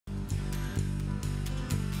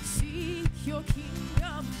your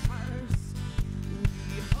kingdom first.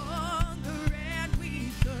 We hunger and we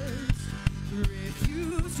thirst,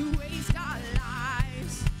 refuse to waste our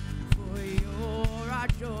lives, for you're our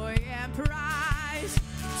joy and prize.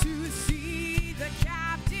 To see the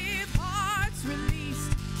captive hearts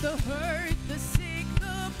released, the hurt, the sick,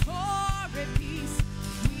 the poor at peace.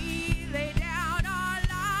 We lay down our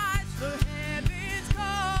lives for heaven's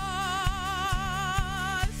cause.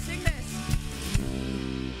 Sing this.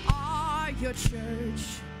 We are your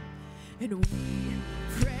church, and we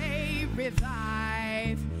pray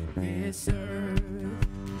revive this earth.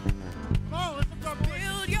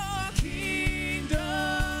 Build your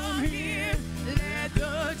kingdom here. Let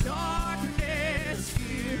the darkness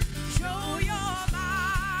fear. Show your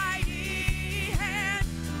mighty hand.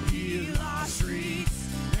 Heal our streets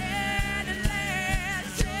and land.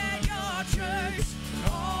 Set your church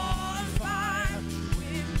on fire.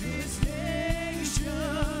 Win this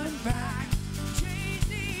nation back. Change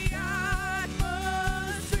the atmosphere.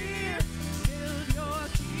 Build your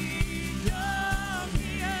kingdom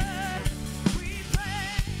here. We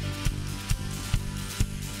pray.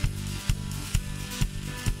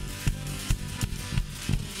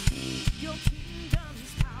 Your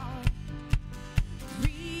kingdom's power,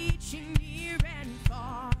 reaching near and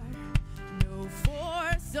far. No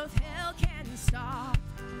force of hell can stop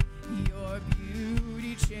your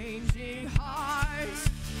beauty changing hearts.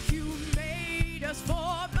 You made us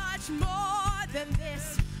for much more than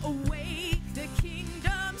this. Awake the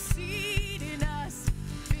kingdom seed in us.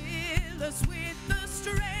 Fill us with the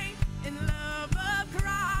strength and love of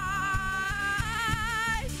Christ.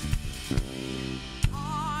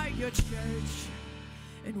 Are your church,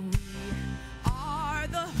 and we are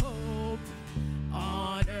the hope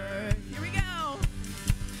on earth. Here we go.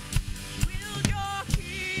 Build your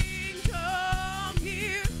kingdom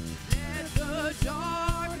here. Let the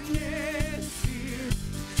darkness fear.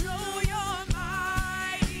 Show your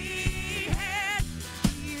mighty hand.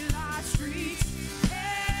 Heal our streets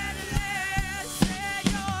and let set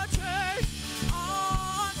your church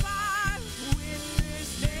on fire. With this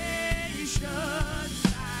nation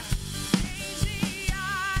back. Change the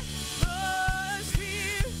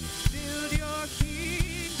atmosphere. Build your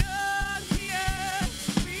kingdom here.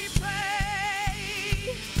 We pray.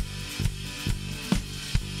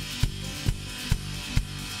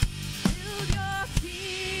 Build your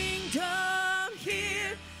kingdom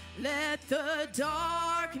here. Let the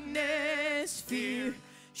darkness fear.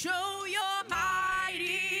 Show your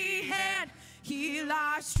mighty hand. Heal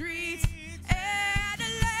our streets and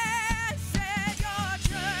let set your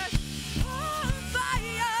church on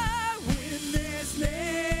fire. Win this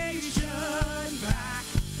nation back.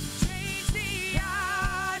 Change the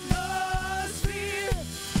atmosphere.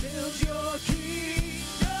 Build your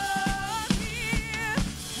kingdom here.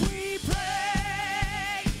 We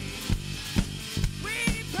pray. We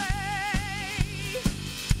pray.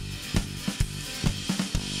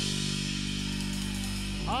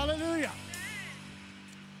 Hallelujah.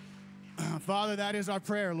 Father, that is our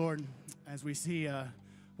prayer, Lord, as we see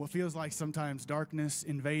what feels like sometimes darkness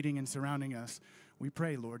invading and surrounding us. We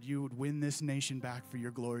pray, Lord, you would win this nation back for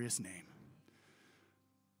your glorious name.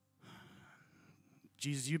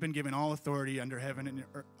 Jesus, you've been given all authority under heaven and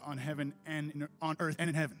on heaven and on earth and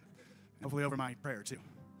in heaven. Hopefully over my prayer too.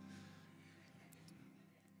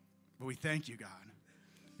 But we thank you, God.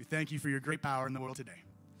 We thank you for your great power in the world today.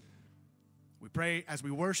 We pray as we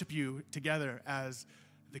worship you together as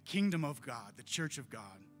the kingdom of God, the church of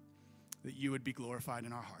God, that you would be glorified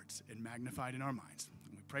in our hearts and magnified in our minds.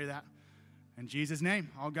 And we pray that in Jesus' name.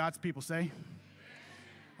 All God's people say. Amen.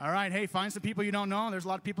 All right, hey, find some people you don't know. There's a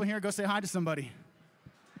lot of people here. Go say hi to somebody.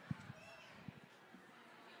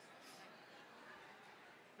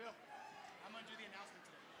 Phil, I'm going to do the announcement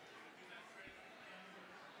today.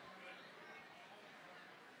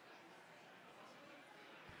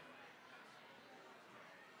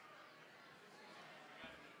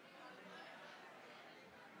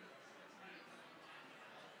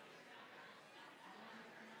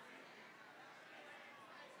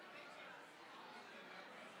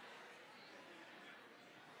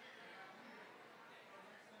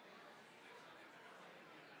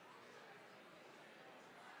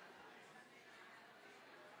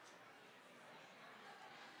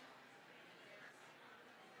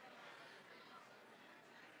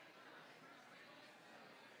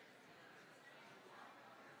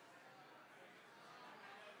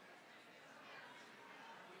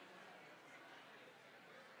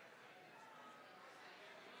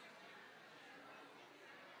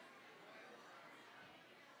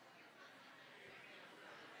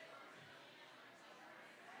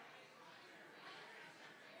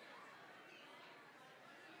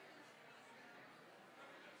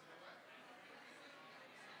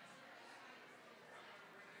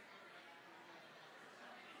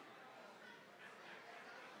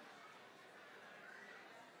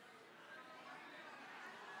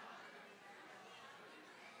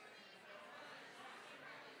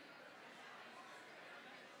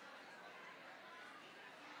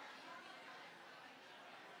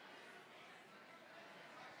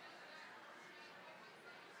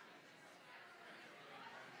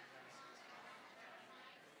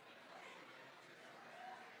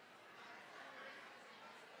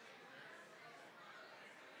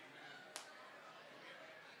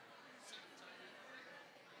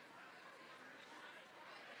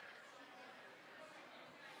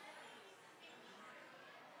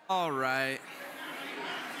 All right.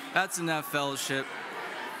 That's enough fellowship.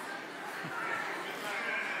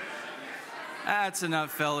 That's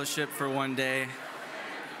enough fellowship for one day.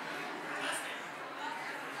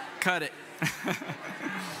 Cut it. If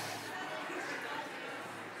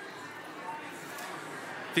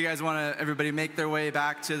you guys want to, everybody make their way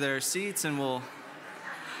back to their seats and we'll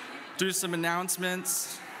do some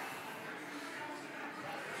announcements,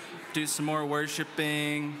 do some more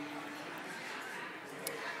worshiping.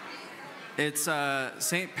 It's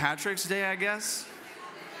St. Patrick's Day, I guess,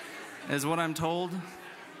 is what I'm told.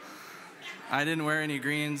 I didn't wear any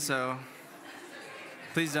green, so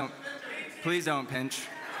please don't pinch.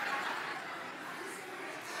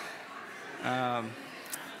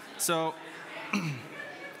 So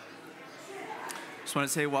just want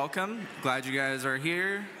to say welcome. Glad you guys are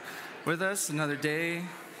here with us another day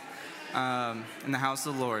in the house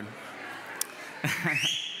of the Lord.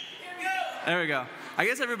 There we go. I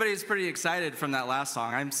guess everybody's pretty excited from that last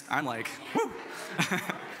song. I'm like, whoo.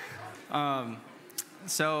 All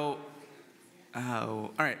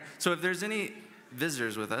right. So if there's any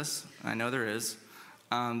visitors with us, I know there is,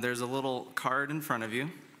 there's a little card in front of you.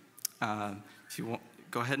 If you want,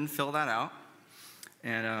 go ahead and fill that out.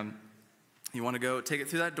 And you want to go take it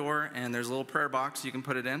through that door, and there's a little prayer box you can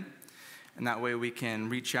put it in. And that way we can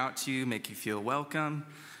reach out to you, make you feel welcome.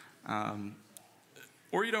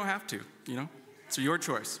 Or you don't have to, you know. It's your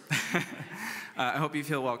choice. I hope you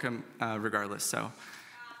feel welcome regardless. So,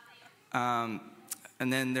 and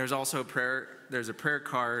then there's also there's a prayer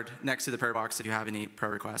card next to the prayer box if you have any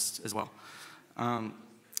prayer requests as well.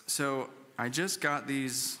 So I just got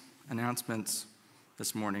these announcements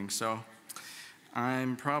this morning, so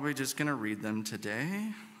I'm probably just going to read them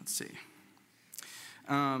today. Let's see.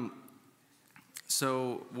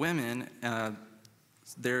 So women,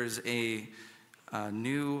 there's a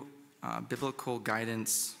new biblical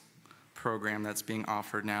guidance program that's being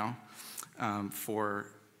offered now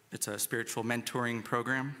it's a spiritual mentoring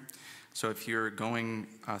program. So if you're going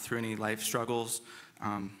through any life struggles,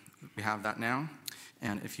 we have that now.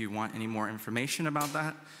 And if you want any more information about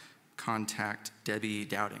that, contact Debbie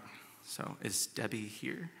Dowding. So is Debbie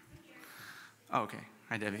here? Oh, okay.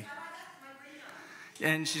 Hi, Debbie.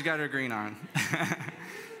 And she's got her green on.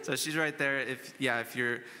 So she's right there. If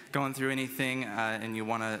you're going through anything and you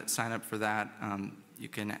want to sign up for that, you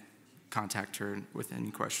can contact her with any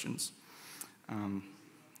questions.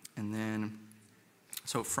 And then,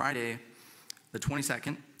 so Friday, the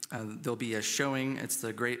 22nd, there'll be a showing. It's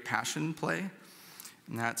the Great Passion Play,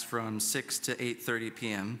 and that's from 6 to 8:30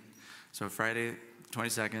 p.m. So Friday,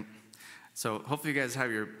 22nd. So hopefully you guys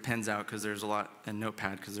have your pens out because there's a lot, and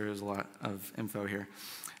notepad because there is a lot of info here.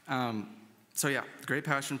 So yeah, Great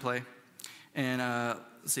Passion Play. And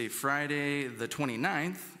let's see, Friday the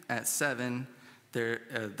 29th at 7,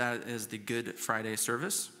 that is the Good Friday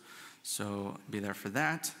service. So be there for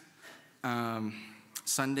that.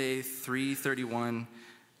 Sunday 3/31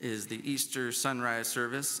 is the Easter sunrise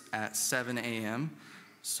service at 7 a.m.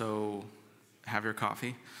 So have your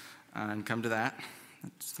coffee and come to that.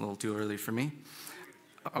 It's a little too early for me.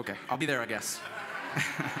 Okay, I'll be there, I guess.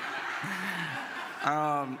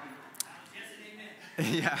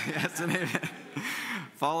 Yeah, yes and amen.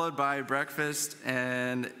 Followed by breakfast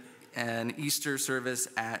and an Easter service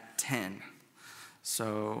at 10.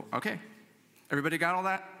 So, okay. Everybody got all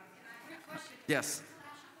that? Yes.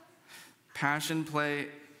 Passion Play.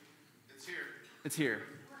 It's here. It's here.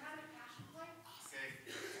 Okay.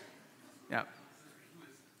 Yep.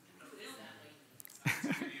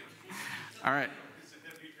 All right.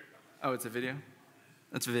 Oh, it's a video?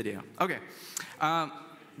 That's a video. Okay.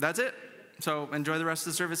 That's it. So enjoy the rest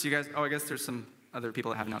of the service. You guys, I guess there's some other people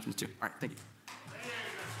that have announcements too. All right, thank you.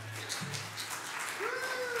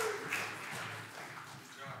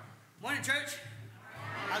 Morning, church.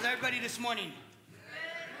 How's everybody this morning?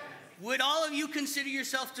 Would all of you consider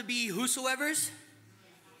yourself to be whosoever's?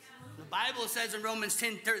 The Bible says in Romans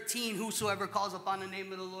 10:13, whosoever calls upon the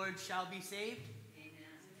name of the Lord shall be saved.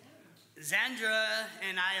 Zandra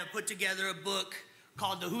and I have put together a book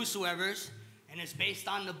called The Whosoevers, and it's based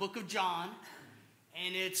on the book of John.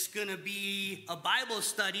 And it's going to be a Bible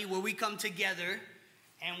study where we come together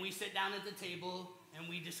and we sit down at the table and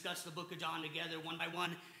we discuss the book of John together one by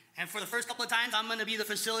one. And for the first couple of times, I'm going to be the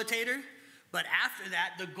facilitator. But after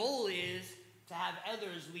that, the goal is to have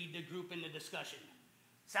others lead the group in the discussion.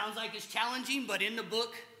 Sounds like it's challenging, but in the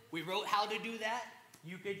book, we wrote how to do that.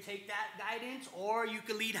 You could take that guidance, or you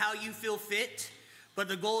could lead how you feel fit. But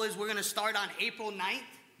the goal is we're going to start on April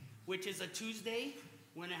 9th, which is a Tuesday.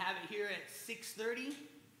 We're going to have it here at 6:30. Is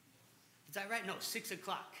that right? No, 6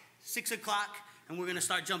 o'clock. 6 o'clock and we're going to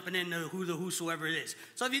start jumping into who the whosoever it is.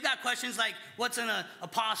 So if you got questions like, what's an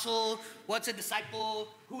apostle? What's a disciple?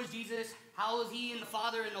 Who is Jesus? How is he and the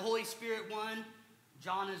Father and the Holy Spirit one?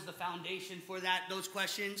 John is the foundation for those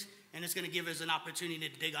questions, and it's going to give us an opportunity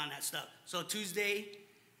to dig on that stuff. So Tuesday,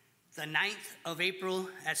 the 9th of April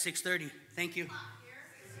at 6:30. Thank you.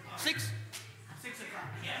 6 o'clock,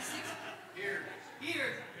 yes.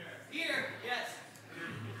 Here, yes.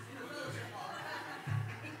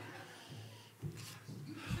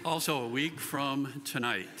 Also, a week from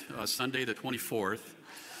tonight, Sunday the 24th,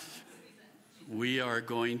 we are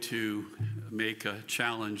going to make a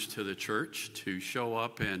challenge to the church to show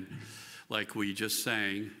up and, like we just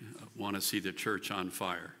sang, want to see the church on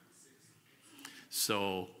fire.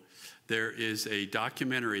 So there is a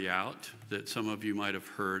documentary out that some of you might have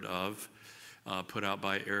heard of, put out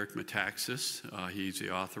by Eric Metaxas. He's the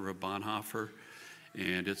author of Bonhoeffer,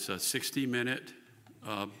 and it's a 60-minute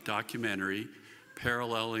documentary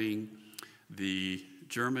paralleling the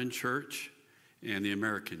German church and the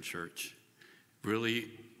American church.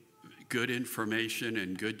 Really good information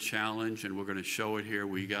and good challenge, and we're going to show it here.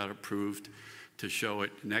 We got approved to show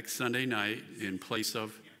it next Sunday night in place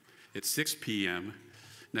of, at 6 p.m.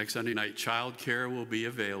 Next Sunday night, childcare will be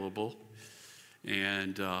available.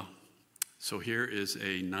 And so here is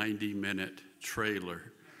a 90-minute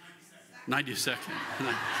trailer. 90 second.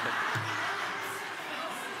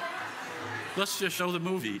 Let's just show the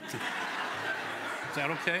movie. Is that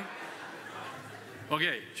okay?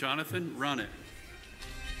 Okay, Jonathan, run it.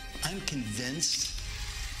 I'm convinced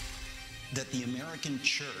that the American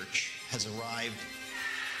church has arrived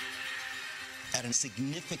at a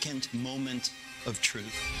significant moment of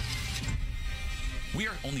truth. We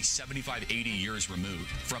are only 75, 80 years removed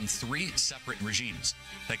from 3 separate regimes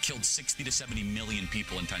that killed 60 to 70 million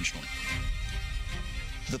people intentionally.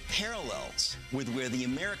 The parallels with where the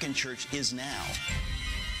American church is now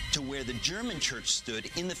to where the German church stood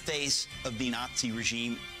in the face of the Nazi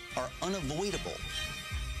regime are unavoidable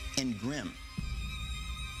and grim.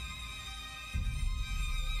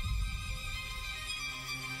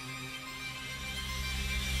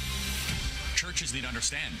 Churches need to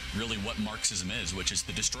understand really what Marxism is, which is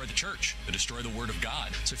to destroy the church, to destroy the Word of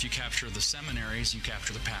God. So if you capture the seminaries, you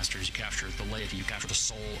capture the pastors, you capture the laity, you capture the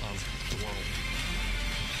soul of the world.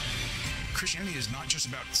 Christianity is not just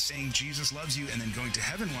about saying Jesus loves you and then going to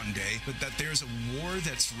heaven one day, but that there's a war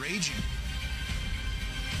that's raging.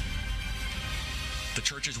 The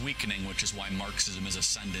church is weakening, which is why Marxism is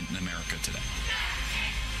ascendant in America today.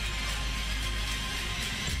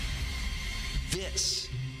 This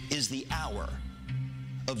is the hour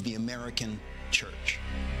of the American church.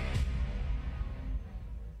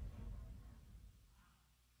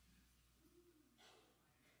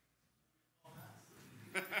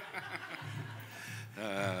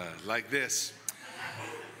 Like this.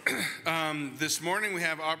 This morning we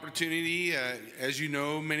have opportunity, as you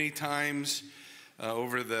know, many times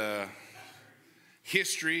over the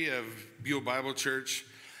history of Buell Bible Church,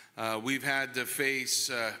 we've had to face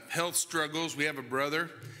health struggles. We have a brother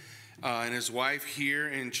and his wife here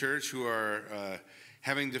in church who are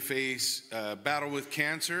having to face battle with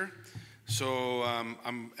cancer. So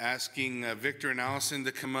I'm asking Victor and Allison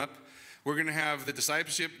to come up. We're going to have the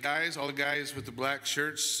discipleship guys, all the guys with the black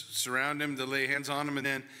shirts, surround them to lay hands on them. And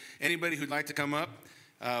then anybody who'd like to come up,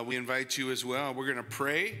 we invite you as well. We're going to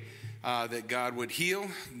pray that God would heal,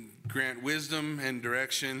 grant wisdom and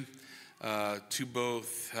direction to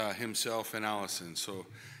both himself and Allison. So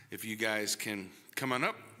if you guys can come on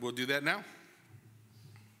up, we'll do that now.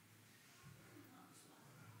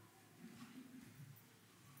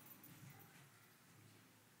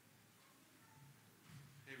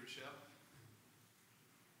 Hey, Rochelle.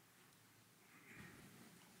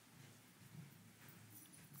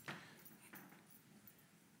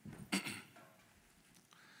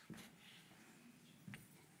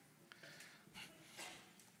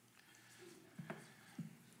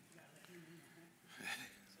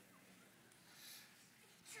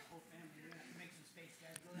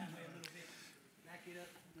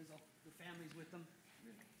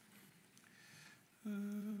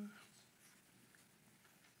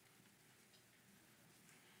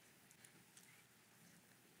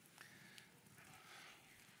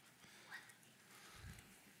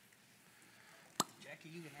 Jackie,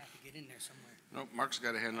 you're going to have to get in there somewhere. Nope, Mark's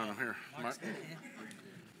got a hand on him here. Mark's got a hand.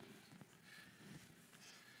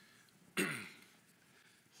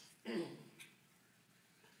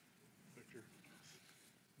 Victor,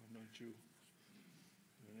 I anoint you in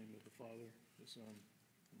the name of the Father, the Son,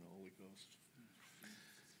 and the Holy Ghost.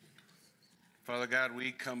 Father God,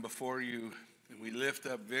 we come before you and we lift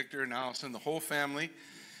up Victor and Allison, the whole family.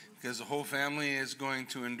 because the whole family is going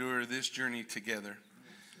to endure this journey together.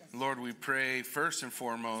 Lord, we pray first and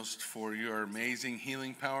foremost for your amazing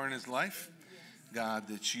healing power in his life. God,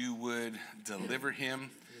 that you would deliver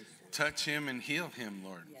him, touch him, and heal him,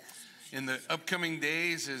 Lord. In the upcoming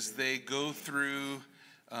days, as they go through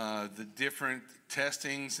the different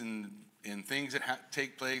testings and things that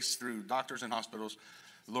take place through doctors and hospitals,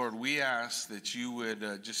 Lord, we ask that you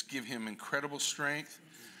would just give him incredible strength,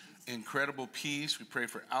 incredible peace. We pray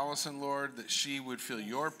for Allison, Lord, that she would feel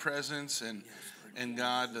your presence, and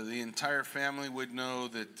God, the entire family would know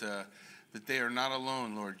that they are not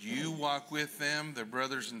alone, Lord. You walk with them. Their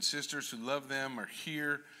brothers and sisters who love them are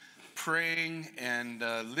here praying and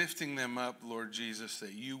lifting them up, Lord Jesus,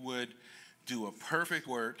 that you would do a perfect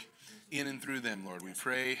work in and through them, Lord. We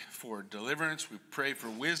pray for deliverance. We pray for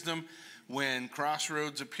wisdom when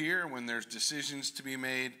crossroads appear, when there's decisions to be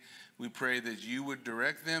made. We pray that you would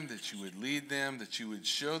direct them, that you would lead them, that you would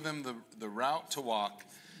show them the route to walk.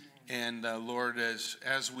 And Lord,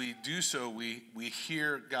 as we do so, we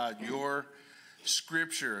hear, God, your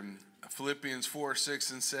scripture in Philippians 4,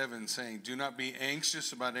 6, and 7 saying, do not be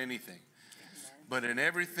anxious about anything, but in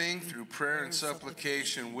everything through prayer and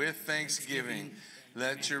supplication with thanksgiving,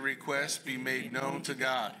 let your requests be made known to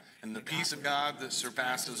God. And the peace of God that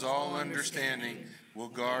surpasses all understanding will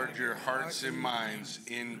guard your hearts and minds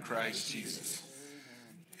in Christ Jesus.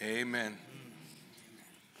 Amen.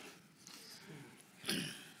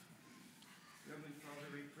 Heavenly Father,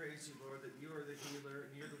 we praise you, Lord, that you are the healer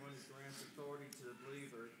and you're the one who grants authority to the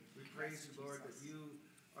believer. We praise you, Lord, that you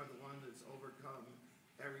are the one that's overcome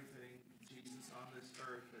everything, Jesus, on this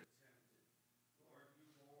earth that's tempted. Lord, you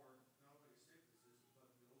bore not only sicknesses, but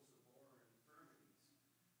you also bore infirmities.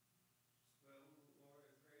 Well, Lord,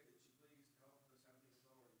 I pray that you please help us have the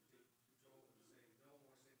authority to control and say, no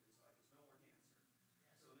more sickness like this, no more cancer.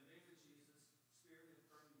 So in the name of Jesus, spirit of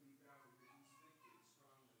infirmity be bound, because he's thinking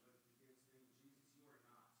strongly, but against the name of Jesus, you are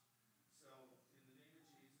not. So in the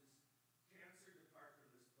name of Jesus, cancer, depart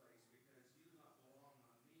from this place, because you do not belong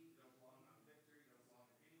on me, you don't belong on Victor, you don't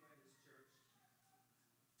belong on anybody in this church.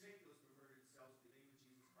 Take those perverted cells in the name of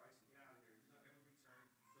Jesus Christ and get out of here. Do not ever return.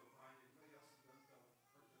 Don't find anybody else. Don't hurt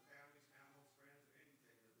their families, animals, friends, or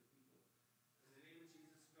anything of the people. In the name of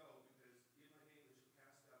Jesus, go, because in my name they shall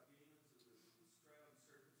cast out demons, and tread on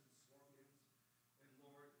serpents and scorpions. And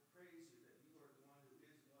Lord, praise you that you are the one who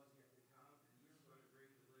is, was, yet to come, and you're going to bring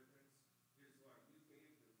deliverance. Because, Lord, you gave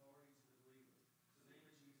the authority to the believer. So in the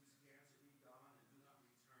name of Jesus, cancer be gone and do not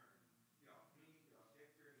return. Get off me, get off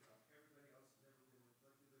Victor, get off everybody else who's ever been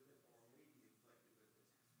inflicted with it or may be inflicted with it.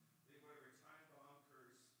 May whatever time bomb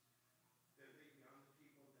curse that may be on the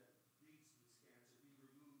people that leads to this cancer be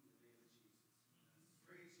removed in the name of Jesus.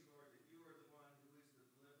 Praise you, Lord, that you are the one who is the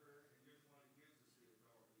deliverer, and you're the one who gives us the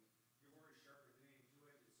authority. Your word is sharper than any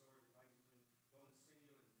two-edged sword, dividing between bone and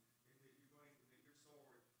sinew, and that you're going to make your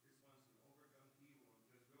sword is one who's going to overcome the evil one,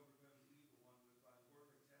 because we overcome the evil one with by the word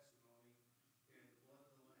of testimony and the blood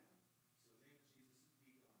of the Lamb. So in the name of Jesus,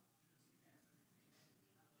 be gone.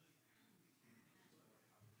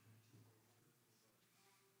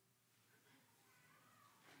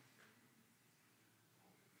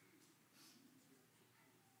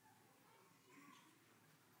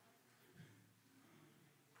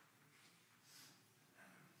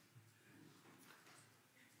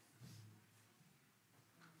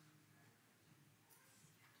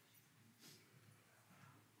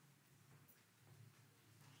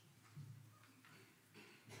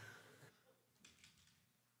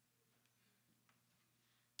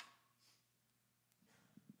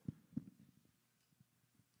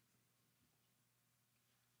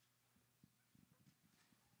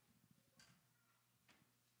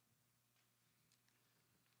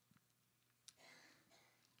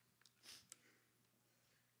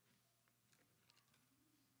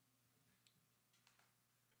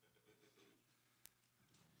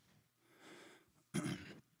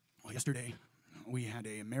 Well, yesterday we had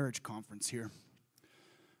a marriage conference here,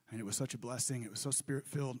 and it was such a blessing. It was so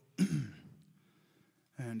spirit-filled.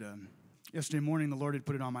 And yesterday morning, the Lord had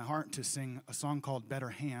put it on my heart to sing a song called Better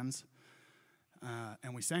Hands,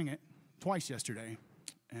 and we sang it twice yesterday,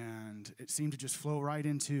 and it seemed to just flow right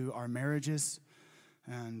into our marriages.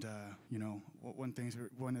 And, you know,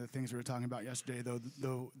 one of the things we were talking about yesterday,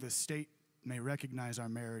 though the state may recognize our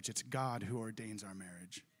marriage, it's God who ordains our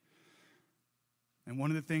marriage. And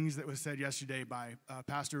one of the things that was said yesterday by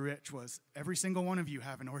Pastor Rich was, every single one of you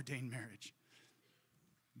have an ordained marriage.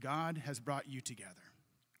 God has brought you together.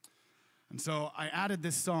 And so I added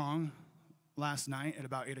this song last night at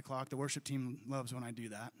about 8 o'clock. The worship team loves when I do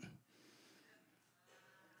that.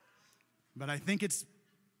 But I think it's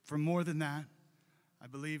for more than that. I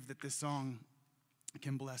believe that this song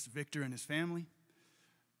can bless Victor and his family,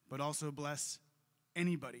 but also bless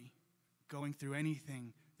anybody going through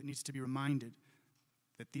anything that needs to be reminded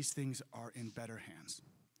that these things are in better hands.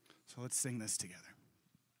 So let's sing this together.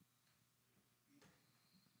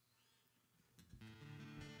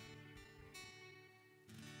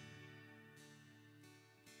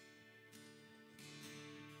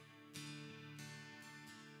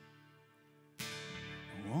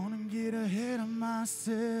 I wanna get ahead of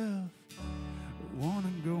myself, I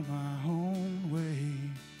wanna go my own way.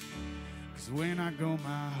 'Cause when I go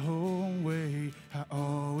my own way, I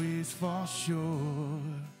always fall short.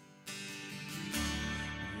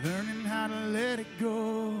 I'm learning how to let it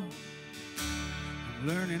go, I'm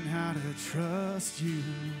learning how to trust you.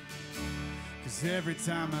 'Cause every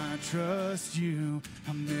time I trust you,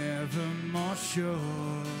 I'm never more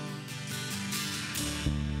sure.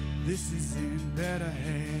 This is in better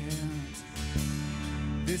hands.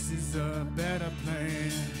 This is a better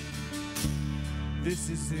plan. This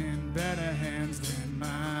is in better hands than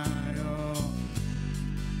my own.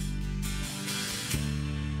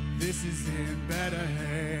 This is in better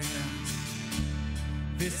hands.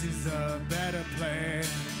 This is a better plan.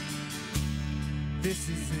 This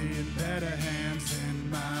is in better hands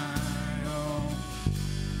than my own.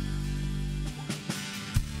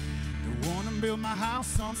 Don't wanna build my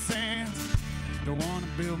house on sand. Don't wanna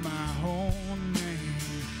build my own name.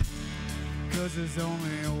 'Cause there's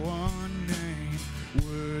only one name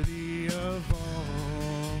worthy of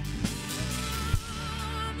all.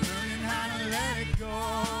 I'm learning how to let it go.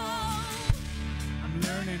 I'm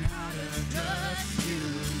learning how to trust you.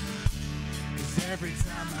 'Cause every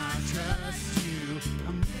time I trust you,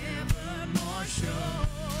 I'm never more sure.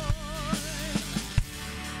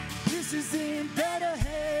 This is in better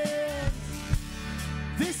hands.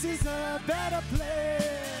 This is a better plan.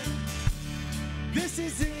 This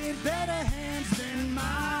is in better hands than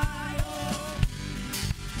my own.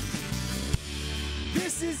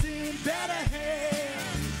 This is in better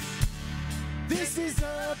hands. This is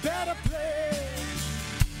a better plan.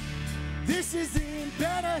 This is in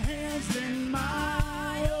better hands than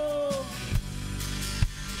my own.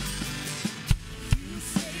 You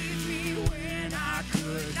saved me when I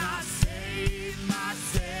could not save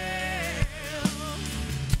myself.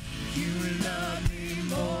 You love me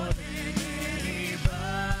more than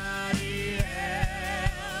anybody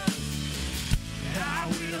else. I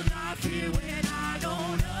will not fear when I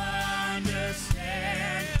don't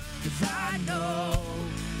understand. 'Cause I know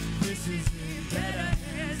this is in better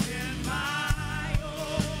hands than my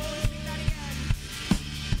own.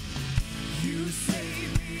 You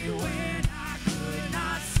saved me when I could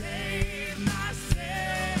not save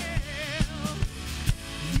myself.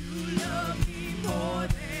 You love me more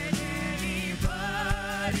than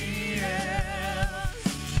anybody else.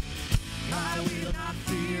 I will not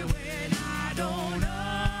fear when I don't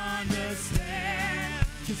understand.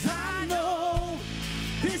 'Cause I know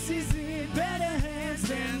this is in better hands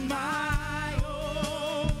than my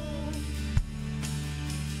own.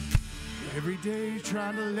 Every day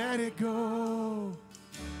trying to let it go.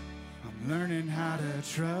 I'm learning how to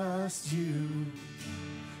trust you.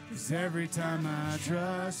 'Cause every time I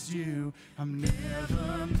trust you, I'm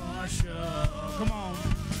never more sure. Come on.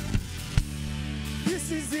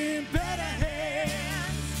 This is in better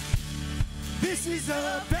hands. This is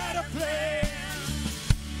a better plan.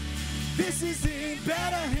 This is in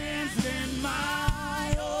better hands than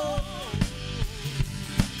my own.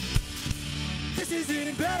 This is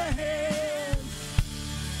in better hands.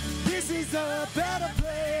 This is a better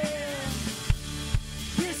plan.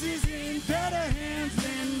 This is in better hands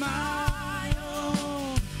than my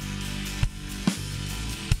own.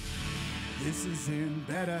 This is in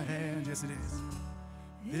better hands. Yes, it is.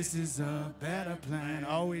 This is a better plan.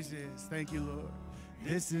 Always is. Thank you, Lord.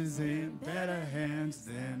 This is in better hands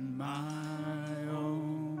than my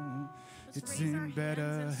own. It's in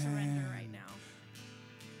better hands right now.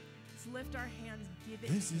 Let's lift our hands, give it.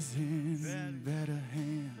 This is in better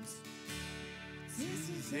hands. This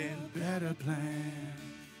is in better plan.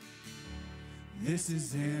 This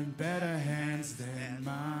is in better hands than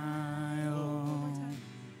my own.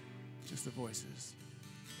 Just the voices.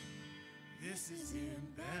 This is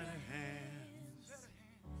in better hands.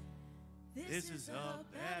 This is a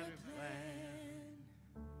better plan.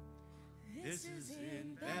 This is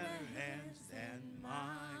in better hands than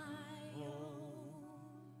my own.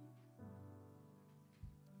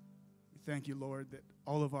 We thank you, Lord, that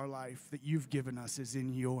all of our life that you've given us is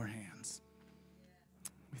in your hands.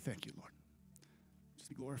 We thank you, Lord. Just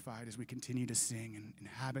be glorified as we continue to sing and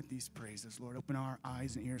inhabit these praises. Lord, open our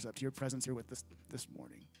eyes and ears up to your presence here with us this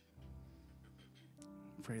morning.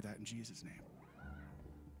 I pray that in Jesus' name.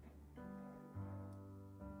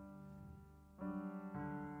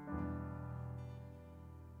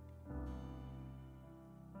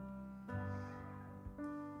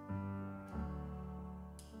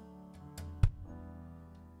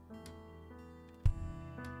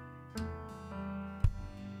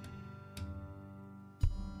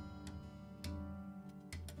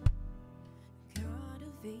 God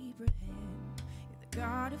of Abraham, you're the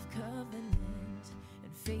God of covenant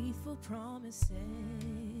and faithful promises.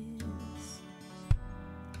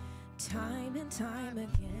 Time and time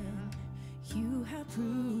again, you have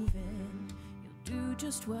proven you'll do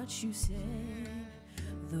just what you said.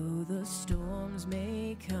 Though the storms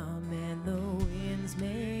may come and the winds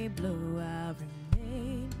may blow, I'll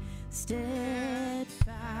remain steadfast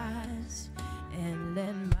and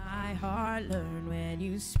let my heart learn when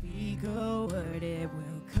you speak a word, it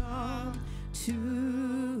will come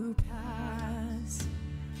to pass.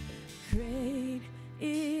 Great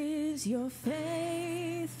is your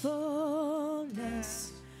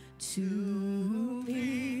faithfulness to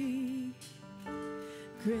me.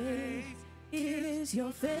 Great is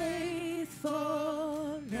your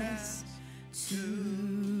faithfulness to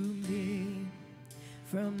me.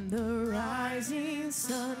 From the rising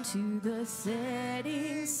sun to the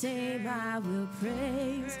setting same, I will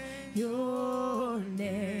praise your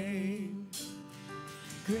name.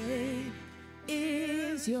 Great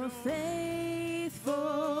is your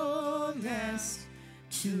faithfulness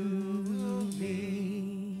to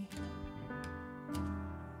me.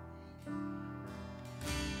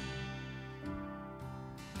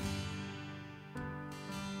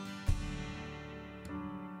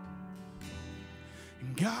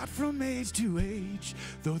 God, from age to age,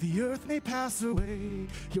 though the earth may pass away,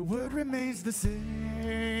 your word remains the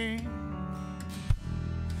same.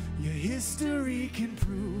 Your history can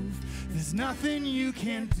prove there's nothing you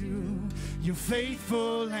can't do. You're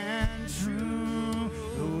faithful and true.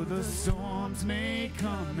 Though the storms may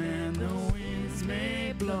come and the winds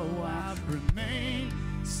may blow, I'll remain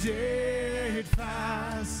steadfast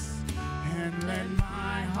and let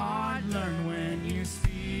my heart learn when you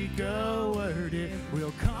speak a word, it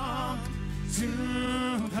will come to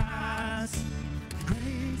pass.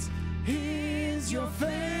 Great is your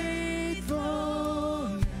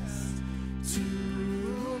faithfulness to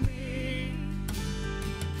me.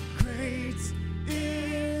 Great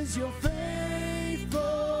is your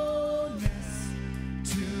faithfulness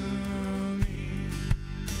to me.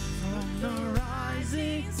 From the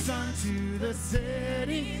rising sun to the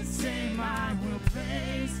setting same, I will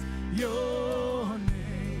praise your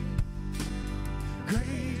name.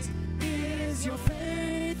 Great is your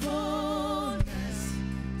faithfulness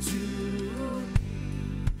to me.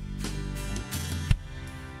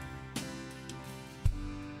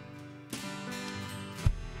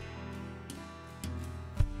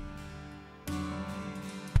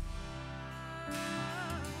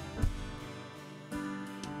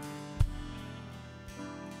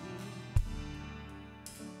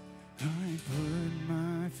 I put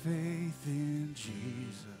my faith in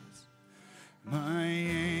Jesus, my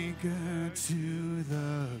anchor to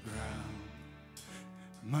the ground,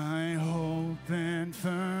 my hope and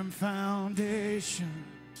firm foundation.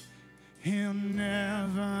 He'll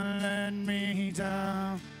never let me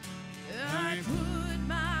down. I put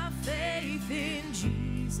my faith in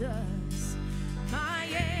Jesus, my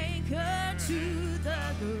anchor to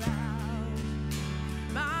the ground,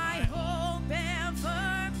 my hope and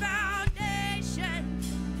firm foundation.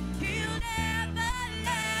 He'll never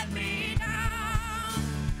let me down.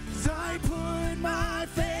 I put my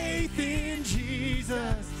faith in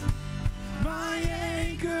Jesus, my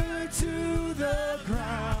anchor to the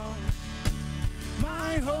ground,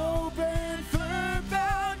 my hope and firm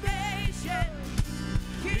foundation.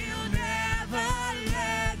 He'll never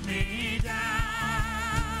let me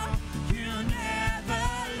down. He'll never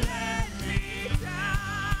let me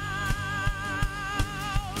down.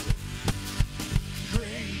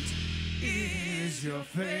 Great is your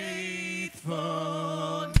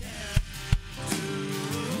faithfulness to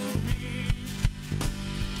me.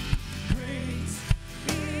 Great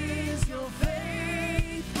is your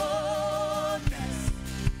faithfulness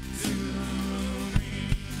to me.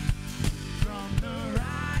 From the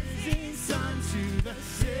rising sun to the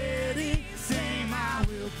setting same, I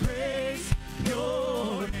will praise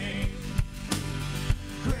your name.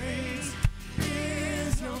 Great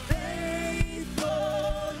is your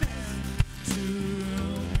faithfulness to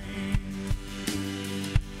me.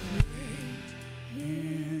 Great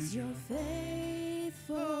is your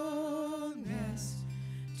faithfulness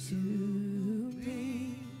to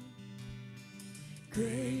me.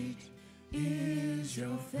 Great is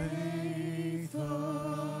your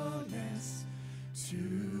faithfulness to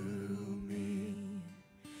me.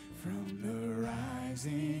 From the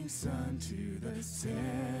rising sun to the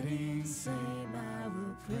setting same, I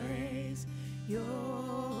will praise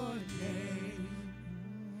your name.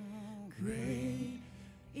 Great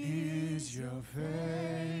is your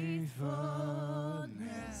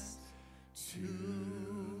faithfulness to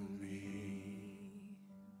me.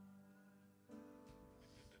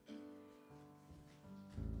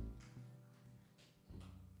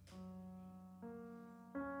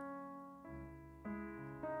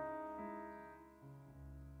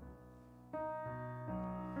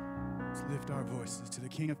 Let's lift our voices to the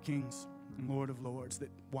King of Kings and Lord of Lords, that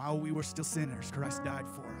while we were still sinners, Christ died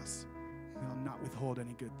for us. He'll not withhold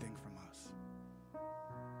any good thing from us.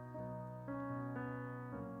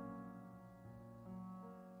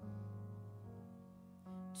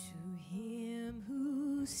 To him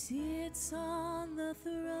who sits on the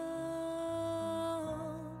throne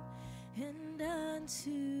and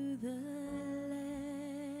unto the Lamb.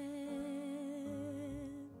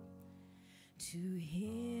 To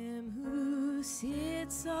him who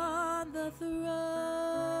sits on the throne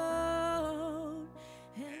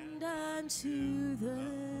and unto the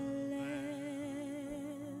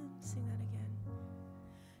Lamb. Sing that again.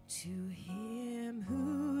 To him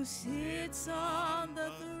who sits on the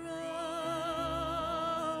throne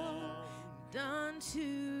and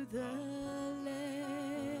unto the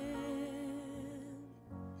Lamb.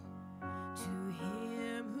 To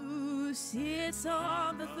him who sits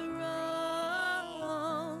on the throne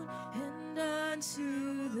and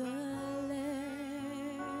unto the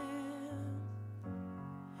Lamb.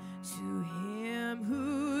 To him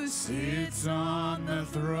who sits on the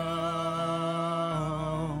throne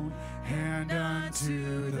and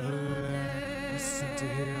unto the Lamb. Listen to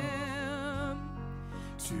him.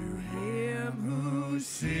 To him who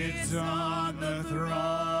sits on the throne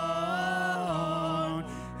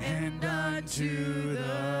and unto the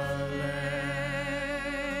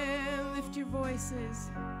Lamb. Lift your voices.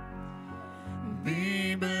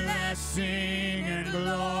 Be blessing and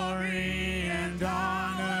glory and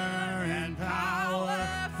honor and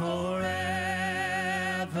power forever.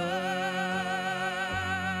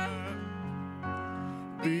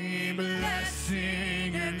 Be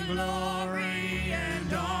blessing and glory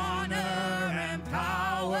and honor and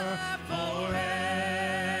power forever.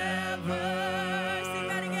 Sing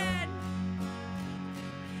that again.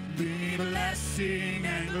 Be blessing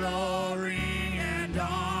and glory and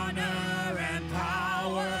honor and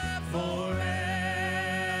power forever.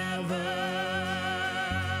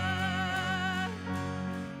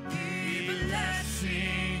 Be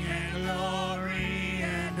blessing and glory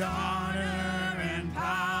and honor and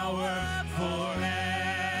power forever.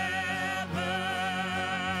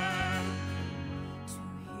 To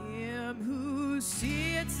him who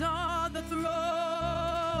sits on the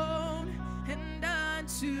throne and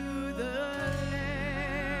unto the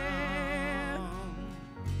Lamb.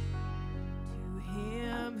 To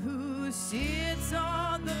him who sits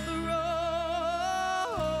on the throne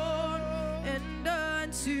and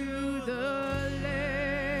unto the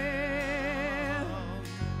Lamb.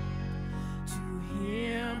 To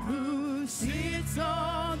him who sits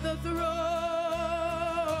on the throne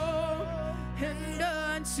and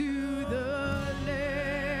unto the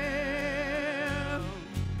Lamb.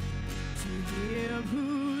 To him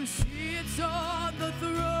who sits on the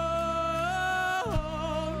throne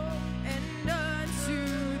and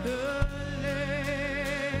unto the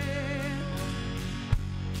Lamb.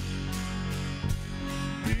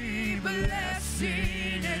 Be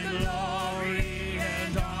blessing and glory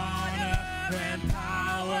and honor and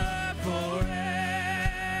power forever.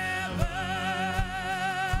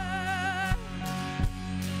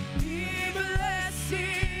 Be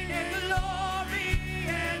blessing and glory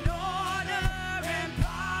and honor and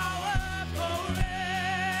power forever.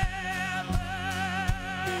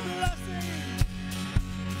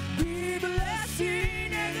 Be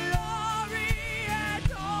blessing and glory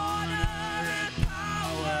and honor and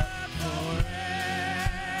power forever.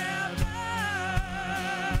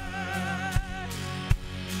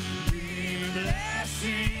 Be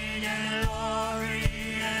blessing and glory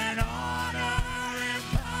and honor and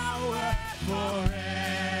power forever.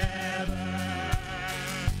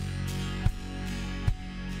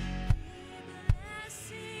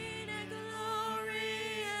 Blessing and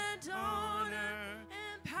glory and honor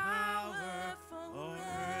and power forever.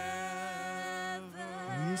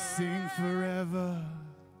 We sing forever.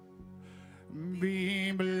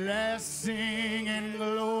 Be blessing and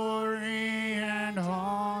glory and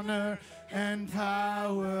honor and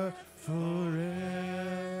power forever.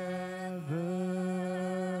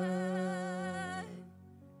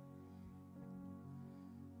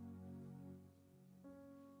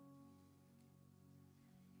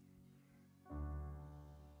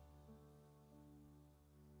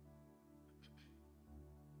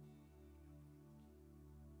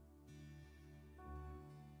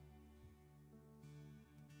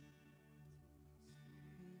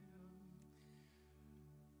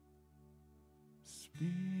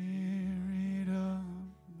 Spirit of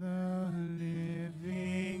the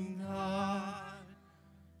living God,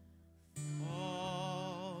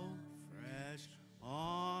 fall fresh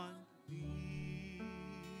on me.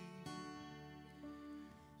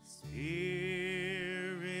 Spirit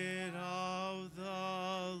of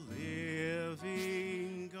the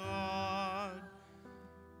living God,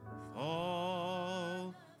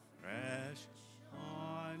 fall fresh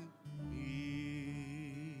on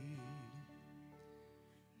me.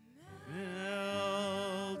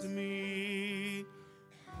 Meld me,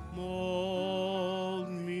 mold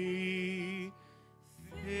me,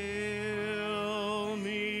 fill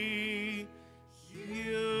me,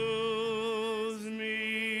 use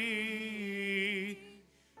me.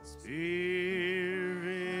 Spirit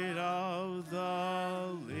of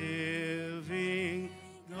the living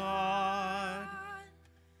God,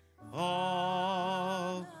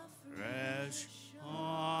 fall fresh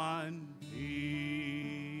on me.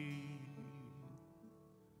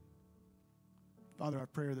 Father, our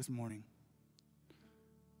prayer this morning,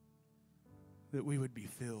 that we would be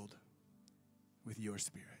filled with your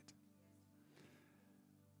Spirit.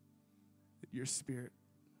 That your Spirit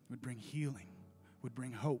would bring healing, would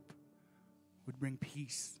bring hope, would bring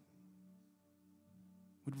peace,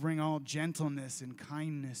 would bring all gentleness and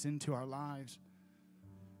kindness into our lives.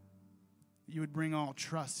 That you would bring all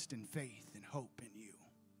trust and faith and hope in you.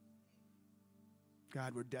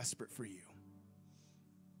 God, we're desperate for you.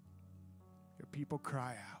 Your people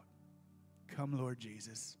cry out, come, Lord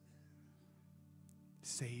Jesus.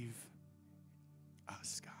 Save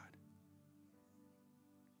us, God.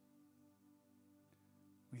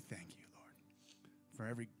 We thank you, Lord, for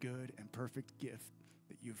every good and perfect gift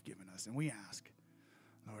that you've given us. And we ask,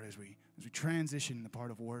 Lord, as we transition the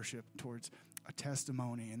part of worship towards a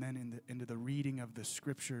testimony and then into the reading of the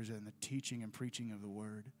scriptures and the teaching and preaching of the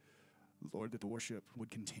word, Lord, that the worship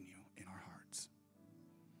would continue in our hearts.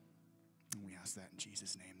 And we ask that in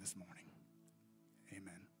Jesus' name this morning.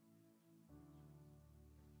 Amen.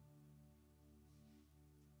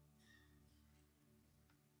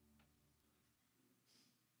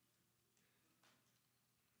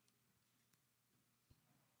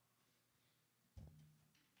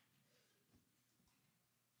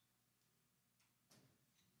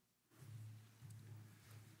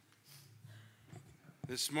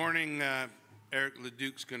 This morning, Eric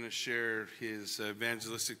Leduc's going to share his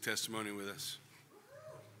evangelistic testimony with us.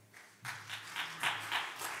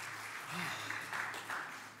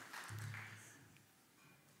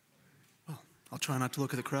 Well, I'll try not to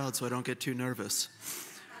look at the crowd so I don't get too nervous.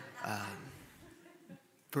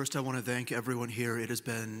 First, I want to thank everyone here. It has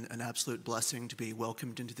been an absolute blessing to be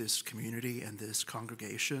welcomed into this community and this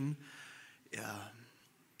congregation.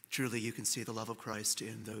 Truly, you can see the love of Christ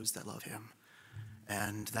in those that love him.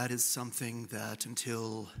 And that is something that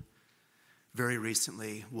until very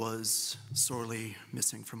recently was sorely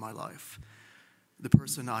missing from my life. The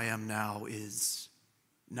person I am now is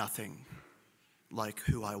nothing like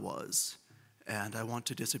who I was. And I want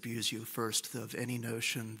to disabuse you first of any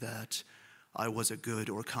notion that I was a good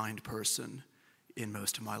or kind person in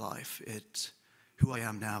most of my life. Who I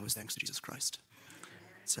am now is thanks to Jesus Christ.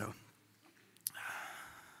 So,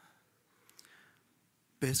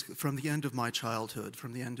 basically, from the end of my childhood,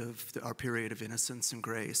 from the end of our period of innocence and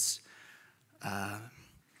grace, I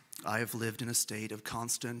have lived in a state of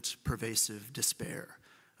constant, pervasive despair,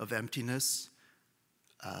 of emptiness,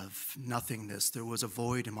 of nothingness. There was a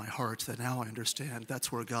void in my heart that now I understand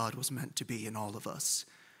that's where God was meant to be in all of us.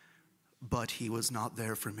 But he was not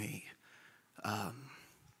there for me.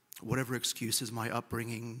 Whatever excuses my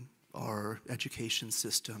upbringing, our education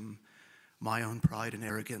system, my own pride and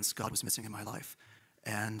arrogance, God was missing in my life.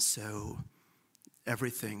 And so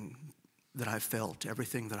everything that I felt,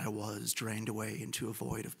 everything that I was, drained away into a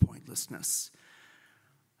void of pointlessness.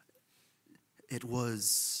 It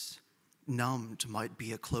was numbed, might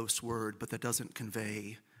be a close word, but that doesn't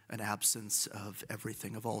convey an absence of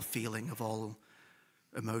everything, of all feeling, of all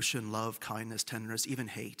emotion, love, kindness, tenderness, even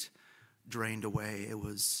hate, drained away. It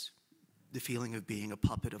was the feeling of being a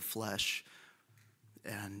puppet of flesh,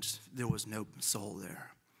 and there was no soul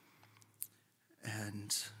there.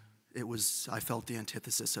 And I felt the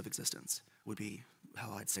antithesis of existence, would be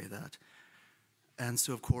how I'd say that. And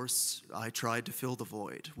so, of course, I tried to fill the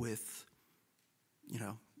void with,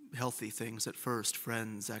 healthy things at first,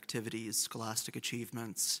 friends, activities, scholastic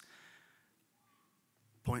achievements.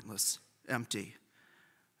 Pointless, empty.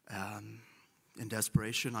 In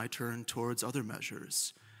desperation, I turned towards other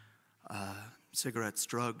measures. Cigarettes,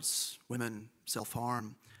 drugs, women,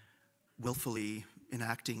 self-harm, willfully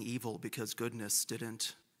enacting evil because goodness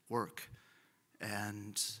didn't work.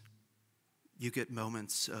 And you get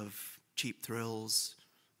moments of cheap thrills.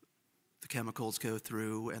 The chemicals go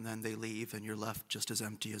through and then they leave and you're left just as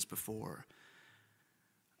empty as before.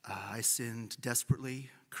 I sinned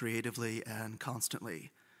desperately, creatively, and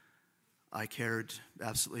constantly. I cared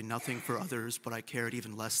absolutely nothing for others, but I cared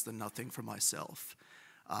even less than nothing for myself.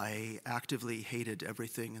 I actively hated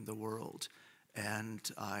everything in the world, and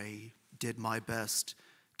I did my best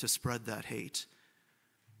to spread that hate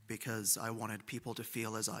because I wanted people to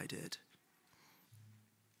feel as I did.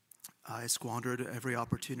 I squandered every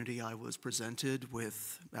opportunity I was presented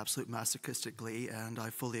with absolute masochistic glee, and I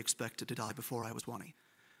fully expected to die before I was 20.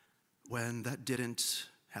 When that didn't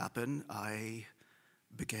happen, I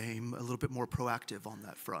became a little bit more proactive on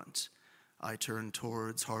that front. I turned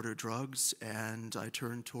towards harder drugs, and I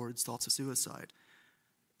turned towards thoughts of suicide.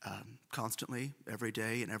 Constantly, every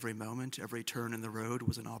day, and every moment, every turn in the road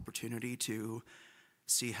was an opportunity to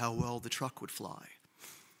see how well the truck would fly.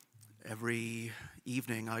 Every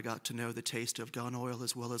evening, I got to know the taste of gun oil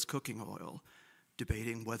as well as cooking oil,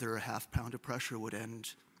 debating whether a half-pound of pressure would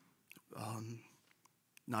end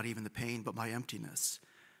not even the pain, but my emptiness.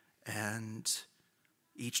 And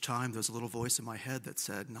each time, there's a little voice in my head that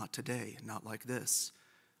said, not today, not like this.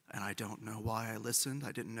 And I don't know why I listened.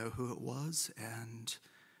 I didn't know who it was. And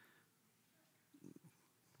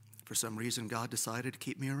for some reason, God decided to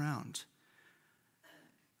keep me around.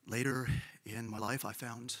 Later in my life, I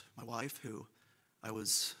found my wife, who I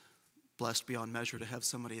was blessed beyond measure to have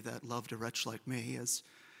somebody that loved a wretch like me, as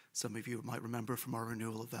some of you might remember from our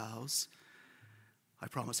renewal of vows. I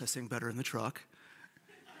promise I sing better in the truck.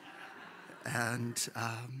 And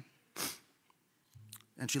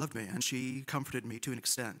she loved me, and she comforted me to an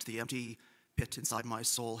extent. The empty pit inside my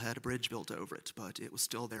soul had a bridge built over it, but it was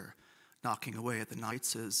still there, knocking away at the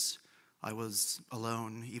nights as I was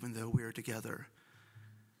alone, even though we were together.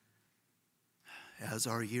 As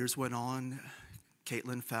our years went on,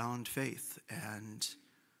 Caitlin found faith and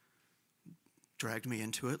dragged me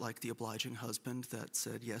into it like the obliging husband that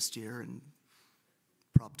said, yes, dear, and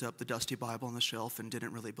propped up the dusty Bible on the shelf and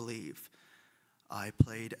didn't really believe. I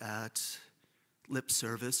played at lip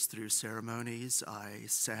service through ceremonies. I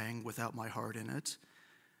sang without my heart in it.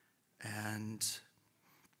 And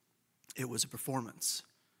it was a performance.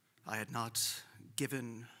 I had not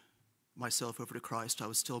given myself over to Christ. I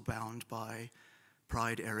was still bound by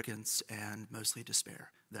pride, arrogance, and mostly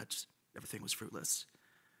despair that everything was fruitless.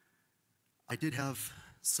 I did have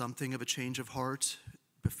something of a change of heart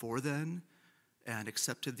before then, and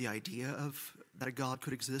accepted the idea of that a God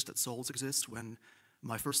could exist, that souls exist, when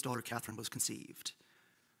my first daughter, Catherine, was conceived.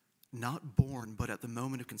 Not born, but at the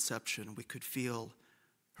moment of conception, we could feel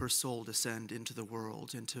her soul descend into the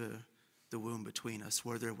world, into the womb between us.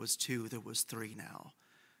 Where there was two, there was three now.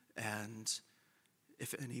 And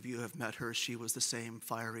if any of you have met her, she was the same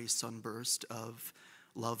fiery sunburst of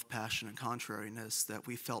love, passion, and contrariness that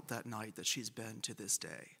we felt that night that she's been to this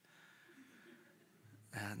day.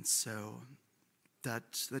 And so that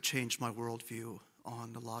changed my worldview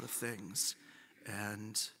on a lot of things.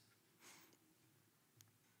 And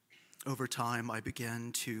over time, I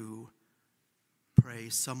began to pray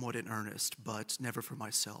somewhat in earnest, but never for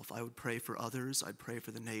myself. I would pray for others. I'd pray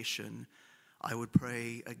for the nation. I would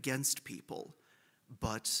pray against people,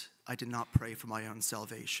 but I did not pray for my own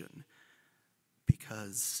salvation,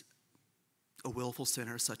 because a willful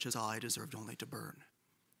sinner such as I deserved only to burn.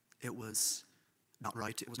 It was not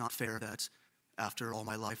right. It was not fair that after all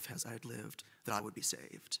my life as I had lived, that I would be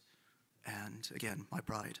saved. And again, my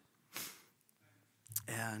pride.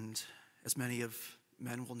 And as many of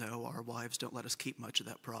men will know, our wives don't let us keep much of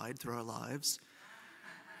that pride through our lives.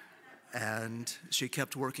 And she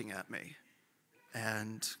kept working at me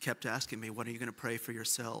and kept asking me, when are you going to pray for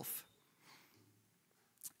yourself?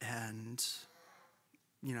 And,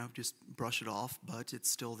 just brush it off, but it's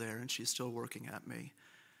still there, and she's still working at me.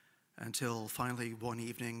 Until finally one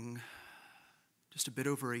evening, just a bit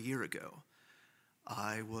over a year ago,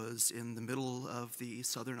 I was in the middle of the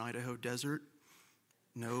southern Idaho desert,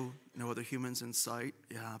 no other humans in sight,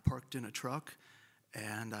 parked in a truck,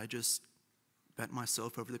 and I just bent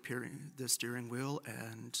myself over the steering wheel,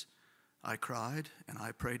 and I cried, and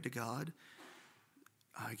I prayed to God.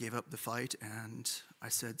 I gave up the fight, and I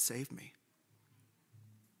said, save me.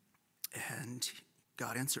 And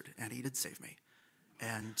God answered, and he did save me.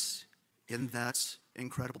 And in that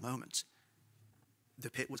incredible moment, the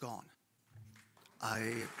pit was gone.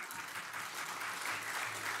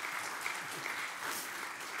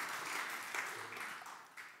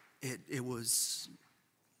 It was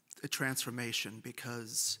a transformation,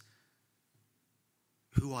 because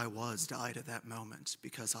who I was died at that moment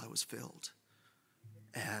because I was filled.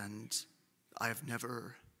 And I have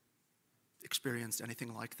never experienced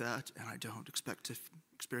anything like that, and I don't expect to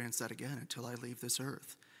experience that again until I leave this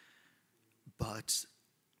earth. But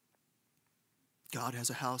God has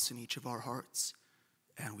a house in each of our hearts,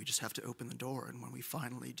 and we just have to open the door, and when we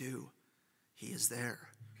finally do, he is there,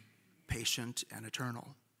 patient and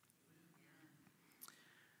eternal.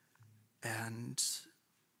 And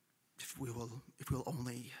if we'll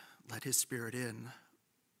only let his Spirit in,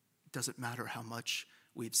 it doesn't matter how much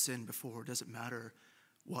we've sinned before, it doesn't matter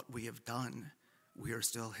what we have done, we are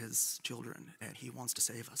still his children, and he wants to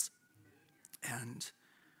save us. And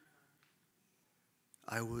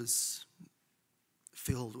I was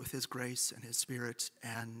filled with his grace and his Spirit,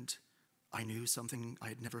 and I knew something I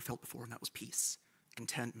had never felt before, and that was peace,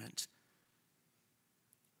 contentment.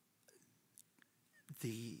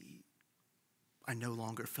 I no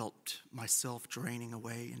longer felt myself draining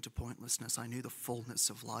away into pointlessness. I knew the fullness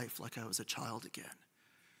of life like I was a child again.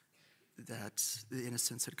 That the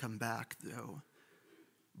innocence had come back, though,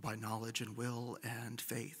 by knowledge and will and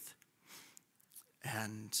faith.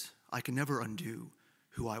 And I can never undo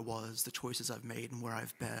who I was, the choices I've made, and where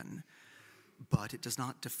I've been, but it does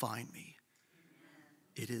not define me.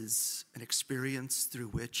 It is an experience through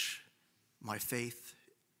which my faith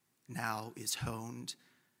now is honed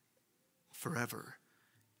forever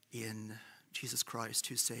in Jesus Christ,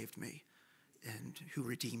 who saved me and who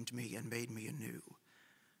redeemed me and made me anew.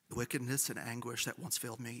 The wickedness and anguish that once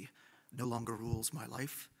filled me no longer rules my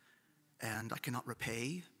life, and I cannot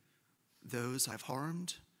repay those I've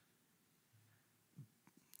harmed,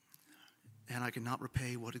 and I cannot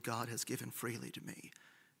repay what God has given freely to me.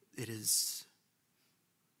 It is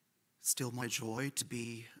still my joy to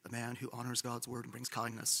be a man who honors God's word and brings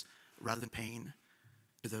kindness rather than pain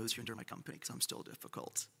to those who endure my company, because I'm still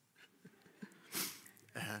difficult.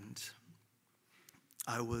 And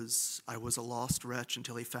I was a lost wretch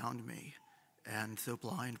until he found me, and though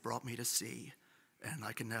blind, brought me to see. And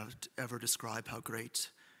I can never ever describe how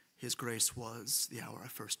great his grace was the hour I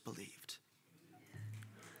first believed.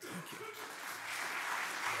 Thank you.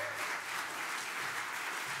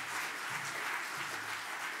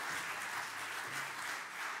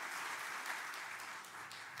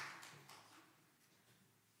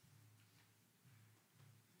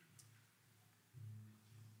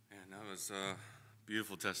 And that was a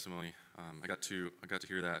beautiful testimony. I got to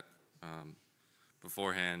hear that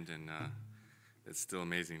beforehand, and it's still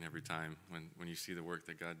amazing every time when you see the work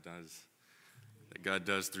that God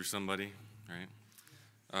does through somebody,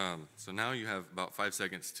 right? So now you have about 5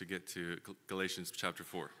 seconds to get to Galatians chapter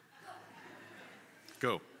 4.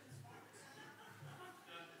 Go.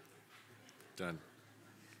 Done.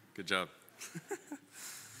 Good job.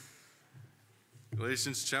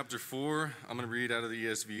 Galatians chapter 4, I'm going to read out of the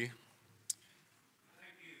ESV. Thank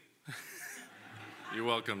you. You're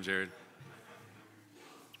welcome, Jared.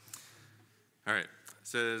 All right. It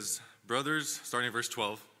says, brothers, starting at verse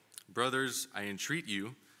 12, brothers, I entreat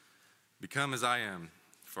you, become as I am,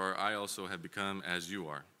 for I also have become as you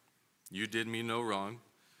are. You did me no wrong.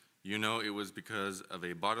 You know it was because of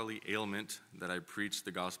a bodily ailment that I preached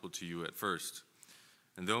the gospel to you at first.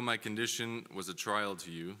 And though my condition was a trial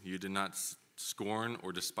to you, you did not scorn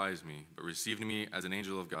or despise me, but received me as an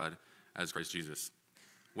angel of God, as Christ Jesus.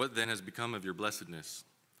 What then has become of your blessedness?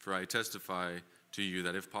 For I testify to you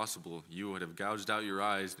that if possible, you would have gouged out your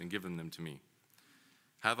eyes and given them to me.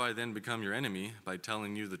 Have I then become your enemy by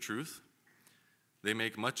telling you the truth? They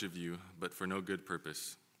make much of you, but for no good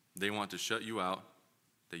purpose. They want to shut you out,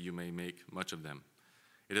 that you may make much of them.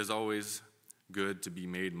 It is always good to be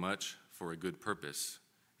made much for a good purpose,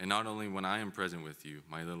 and not only when I am present with you,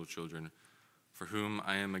 my little children, for whom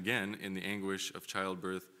I am again in the anguish of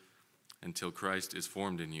childbirth until Christ is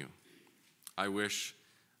formed in you. I wish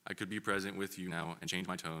I could be present with you now and change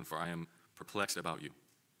my tone, for I am perplexed about you.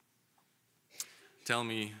 Tell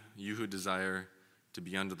me, you who desire to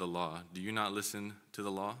be under the law, do you not listen to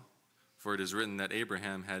the law? For it is written that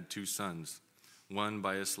Abraham had 2 sons, one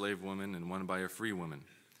by a slave woman and one by a free woman.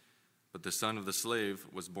 But the son of the slave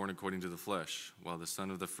was born according to the flesh, while the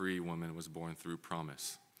son of the free woman was born through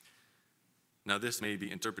promise. Now this may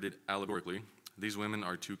be interpreted allegorically. These women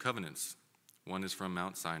are 2 covenants. One is from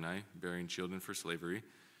Mount Sinai, bearing children for slavery.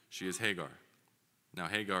 She is Hagar. Now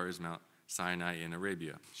Hagar is Mount Sinai in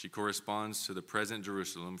Arabia. She corresponds to the present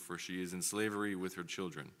Jerusalem, for she is in slavery with her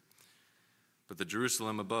children. But the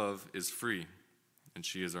Jerusalem above is free, and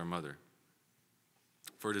she is our mother.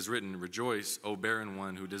 For it is written, rejoice, O barren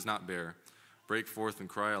one who does not bear. Break forth and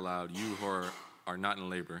cry aloud, you who are not in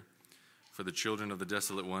labor. For the children of the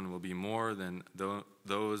desolate one will be more than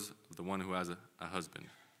those of the one who has a husband.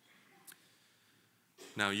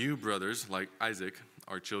 Now you, brothers, like Isaac,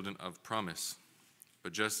 are children of promise.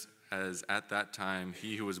 But just as at that time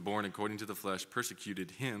he who was born according to the flesh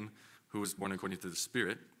persecuted him who was born according to the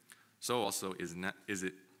Spirit, so also it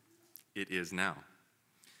is now.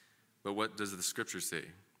 But what does the Scripture say?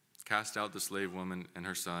 Cast out the slave woman and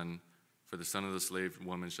her son, for the son of the slave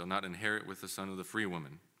woman shall not inherit with the son of the free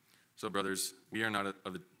woman. So, brothers, we are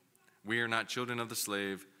not children of the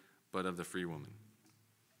slave, but of the free woman.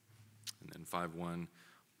 And then 5:1,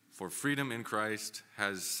 for freedom in Christ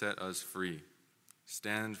has set us free.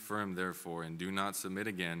 Stand firm, therefore, and do not submit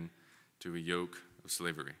again to a yoke of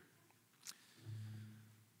slavery.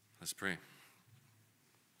 Let's pray.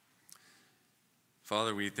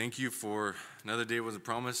 Father, we thank you for another day was a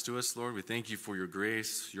promise to us, Lord. We thank you for your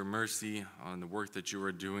grace, your mercy on the work that you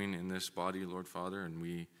are doing in this body, Lord Father, and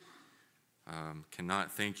we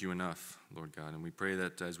cannot thank you enough, Lord God. And we pray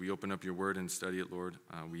that as we open up your word and study it, Lord,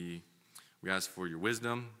 we ask for your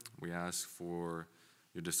wisdom, we ask for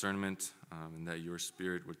your discernment, and that your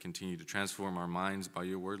Spirit would continue to transform our minds by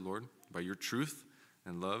your word, Lord, by your truth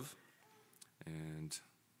and love, and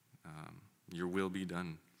your will be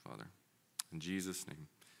done, Father. In Jesus' name,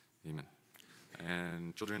 amen.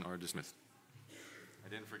 And children are dismissed. I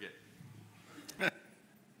didn't forget.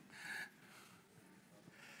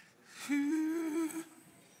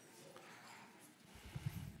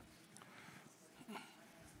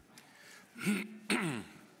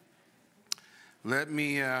 Let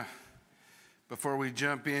me, before we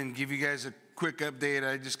jump in, give you guys a quick update.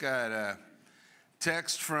 I just got a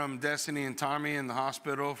text from Destiny and Tommy in the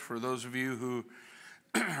hospital. For those of you who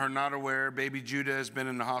are not aware, baby Judah has been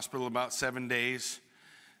in the hospital about 7 days.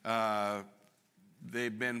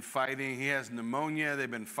 They've been fighting. He has pneumonia.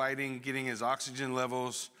 They've been fighting getting his oxygen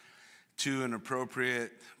levels to an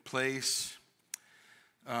appropriate place.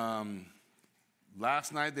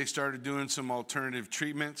 Last night they started doing some alternative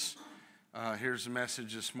treatments. Here's the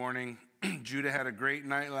message this morning. Judah had a great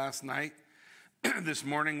night last night. This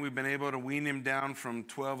morning we've been able to wean him down from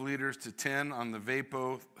 12 liters to 10 on the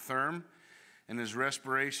Vapotherm, and his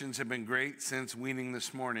respirations have been great since weaning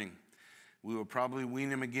this morning. We will probably wean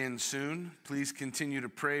him again soon. Please continue to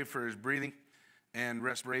pray for his breathing and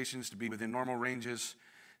respirations to be within normal ranges.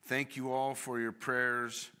 Thank you all for your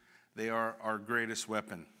prayers. They are our greatest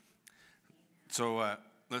weapon. So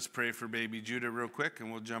let's pray for baby Judah real quick,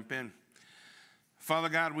 and we'll jump in. Father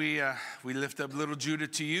God, we lift up little Judah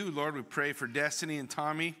to you. Lord, we pray for Destiny and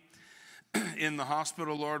Tommy in the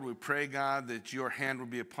hospital. Lord, we pray, God, that your hand will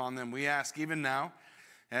be upon them. We ask even now,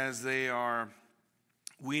 as they are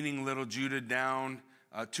weaning little Judah down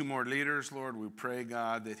 2 more liters, Lord, we pray,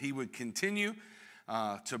 God, that he would continue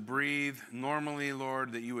to breathe normally,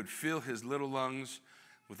 Lord, that you would fill his little lungs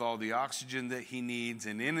with all the oxygen that he needs.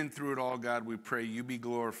 And in and through it all, God, we pray you be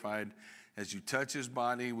glorified as you touch his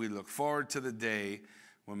body. We look forward to the day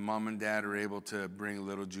when mom and dad are able to bring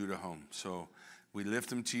little Judah home. So we lift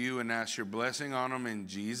him to you and ask your blessing on him. In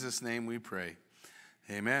Jesus' name we pray.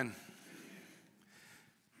 Amen.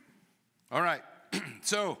 All right.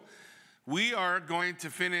 So we are going to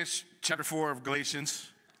finish chapter 4 of Galatians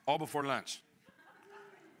all before lunch.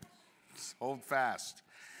 Hold fast.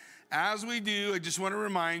 As we do, I just want to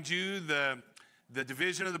remind you the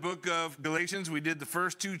division of the book of Galatians. We did the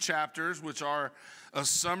first 2 chapters, which are a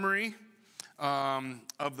summary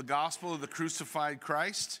of the gospel of the crucified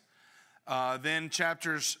Christ. Then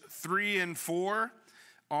chapters 3 and 4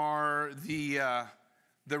 are the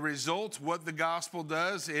result, what the gospel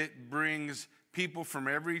does. It brings people from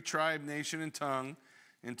every tribe, nation, and tongue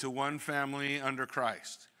into one family under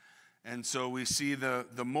Christ. And so we see the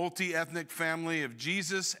multi-ethnic family of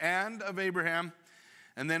Jesus and of Abraham.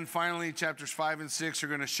 And then finally, chapters 5 and 6 are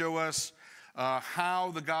going to show us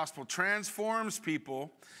how the gospel transforms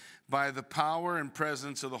people by the power and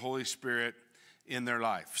presence of the Holy Spirit in their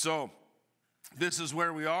life. So this is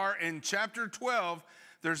where we are. In chapter 12,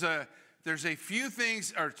 there's a few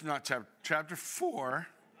things, or not chapter 4,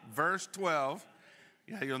 verse 12.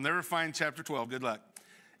 Yeah, you'll never find chapter 12. Good luck.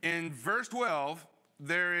 In verse 12,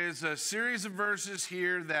 there is a series of verses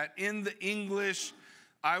here that in the English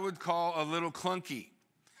I would call a little clunky,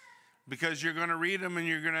 because you're going to read them and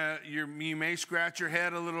you may scratch your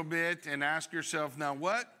head a little bit and ask yourself, now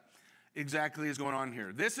what exactly is going on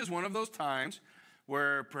here? This is one of those times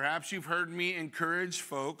where perhaps you've heard me encourage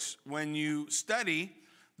folks when you study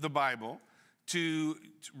the Bible to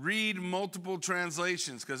read multiple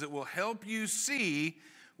translations, because it will help you see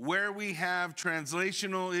where we have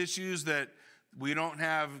translational issues, that we don't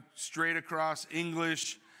have straight across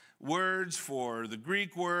English words for the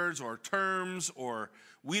Greek words or terms, or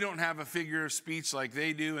we don't have a figure of speech like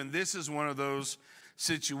they do. And this is one of those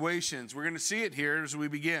situations. We're going to see it here as we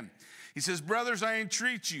begin. He says, brothers, I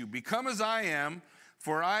entreat you, become as I am,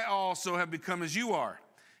 for I also have become as you are,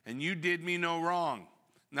 and you did me no wrong.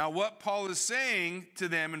 Now, what Paul is saying to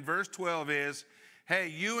them in verse 12 is, hey,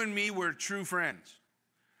 you and me were true friends.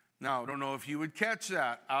 Now, I don't know if you would catch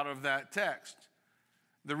that out of that text.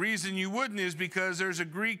 The reason you wouldn't is because there's a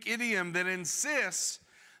Greek idiom that insists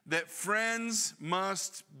that friends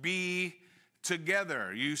must be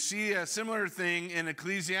together. You see a similar thing in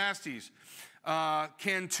Ecclesiastes.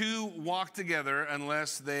 Can two walk together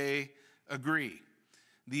unless they agree?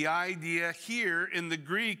 The idea here in the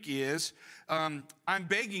Greek is, I'm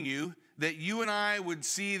begging you that you and I would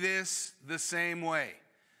see this the same way.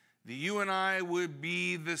 That you and I would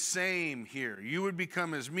be the same here. You would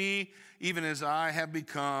become as me, even as I have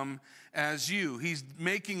become as you. He's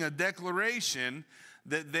making a declaration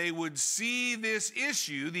that they would see this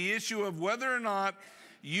issue, the issue of whether or not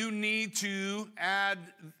you need to add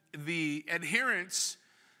the adherence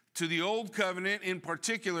to the old covenant, in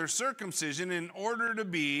particular circumcision, in order to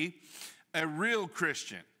be a real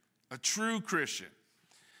Christian, a true Christian.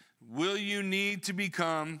 Will you need to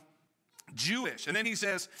become Jewish? And then he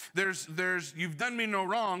says, you've done me no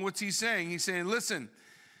wrong. What's he saying? He's saying, listen,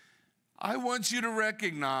 I want you to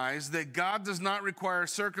recognize that God does not require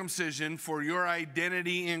circumcision for your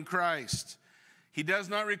identity in Christ. He does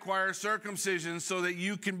not require circumcision so that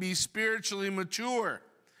you can be spiritually mature.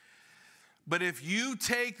 But if you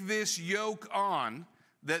take this yoke on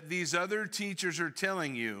that these other teachers are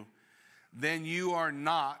telling you, then you are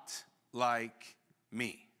not like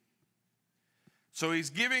me. So he's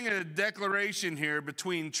giving a declaration here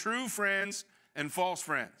between true friends and false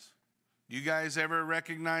friends. You guys ever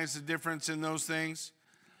recognize the difference in those things?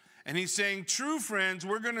 And he's saying, true friends,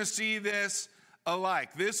 we're going to see this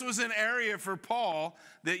alike. This was an area for Paul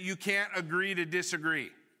that you can't agree to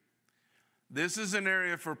disagree. This is an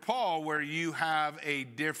area for Paul where you have a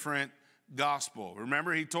different gospel.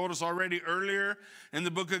 Remember, he told us already earlier in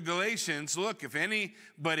the book of Galatians, look, if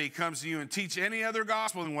anybody comes to you and teach any other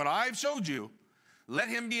gospel than what I've showed you, let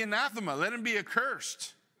him be anathema, let him be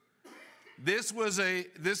accursed. This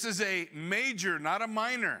is a major, not a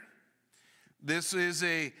minor. This is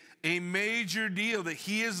a major deal that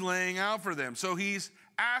he is laying out for them. So he's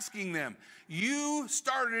asking them, you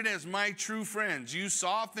started as my true friends. You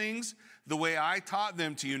saw things the way I taught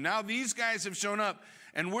them to you. Now these guys have shown up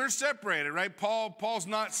and we're separated, right? Paul's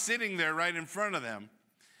not sitting there right in front of them.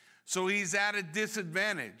 So he's at a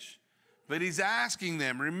disadvantage. But he's asking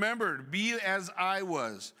them, remember, be as I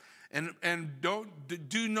was. And don't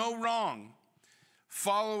do no wrong.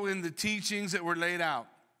 Follow in the teachings that were laid out.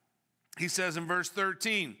 He says in verse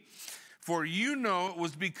 13, for you know it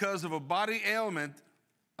was because of a bodily ailment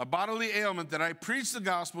that I preached the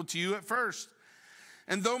gospel to you at first.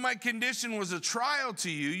 And though my condition was a trial to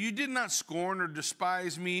you, you did not scorn or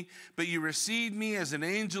despise me, but you received me as an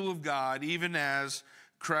angel of God, even as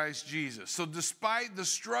Christ Jesus. So despite the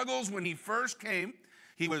struggles when he first came,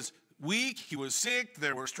 he was weak, he was sick,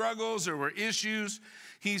 there were struggles, there were issues.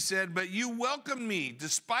 He said, but you welcomed me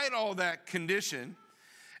despite all that condition.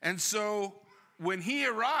 And so when he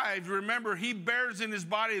arrived, remember, he bears in his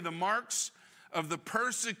body the marks of the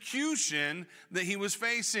persecution that he was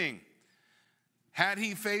facing. Had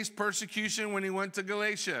he faced persecution when he went to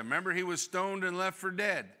Galatia? Remember, he was stoned and left for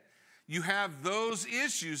dead. You have those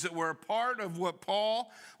issues that were a part of what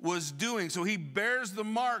Paul was doing. So he bears the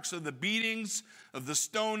marks of the beatings, of the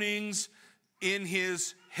stonings in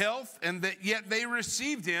his health, and that yet they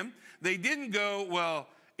received him. They didn't go, well,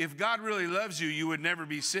 if God really loves you, you would never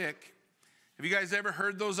be sick. Have you guys ever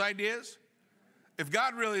heard those ideas? If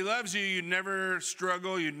God really loves you, you'd never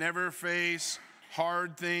struggle, you'd never face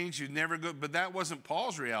hard things, you'd never go. But that wasn't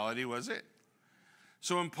Paul's reality, was it?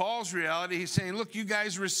 So in Paul's reality, he's saying, look, you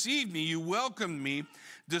guys received me, you welcomed me.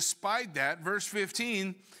 Despite that, verse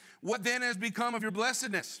 15, what then has become of your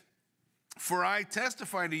blessedness? For I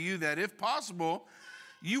testify to you that if possible,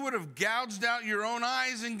 you would have gouged out your own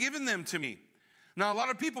eyes and given them to me. Now, a lot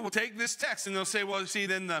of people will take this text and they'll say, well, see,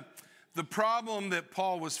 then the problem that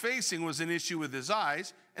Paul was facing was an issue with his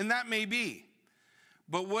eyes, and that may be.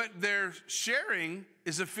 But what they're sharing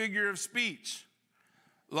is a figure of speech.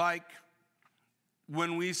 Like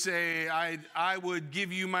when we say, I would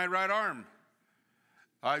give you my right arm.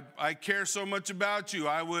 I care so much about you.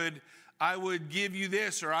 I would give you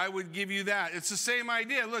this, or I would give you that. It's the same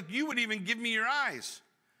idea. Look, you would even give me your eyes.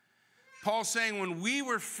 Paul's saying when we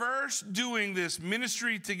were first doing this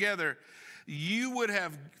ministry together, you would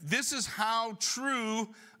have, this is how true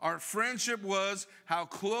our friendship was, how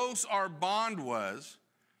close our bond was.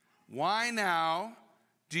 Why now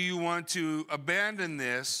do you want to abandon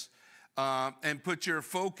this and put your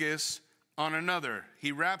focus on another?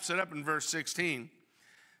 He wraps it up in verse 16.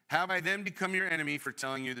 Have I then become your enemy for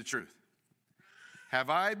telling you the truth? Have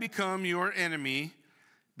I become your enemy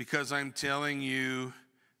because I'm telling you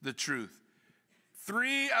the truth?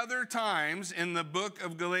 3 other times in the book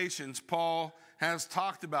of Galatians, Paul has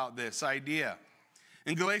talked about this idea.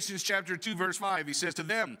 In Galatians chapter 2, verse 5, he says to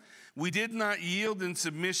them, we did not yield in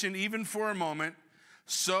submission even for a moment,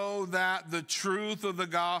 so that the truth of the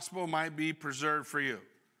gospel might be preserved for you.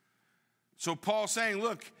 So Paul's saying,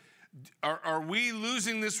 look, are we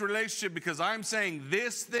losing this relationship because I'm saying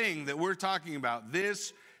this thing that we're talking about,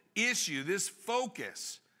 this issue, this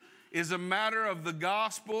focus, is a matter of the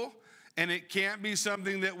gospel, and it can't be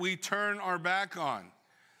something that we turn our back on.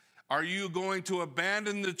 Are you going to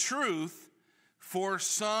abandon the truth for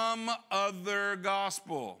some other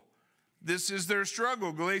gospel? This is their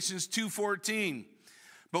struggle. Galatians 2:14.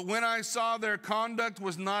 But when I saw their conduct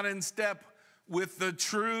was not in step with the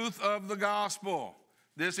truth of the gospel.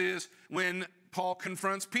 This is when Paul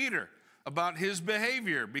confronts Peter about his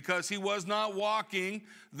behavior because he was not walking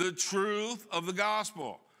the truth of the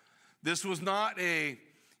gospel. This was not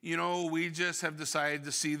we just have decided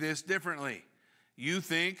to see this differently. You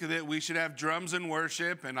think that we should have drums and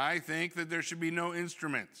worship, and I think that there should be no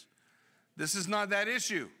instruments. This is not that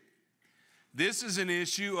issue. This is an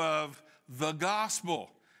issue of the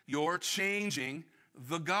gospel. You're changing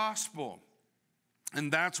the gospel. And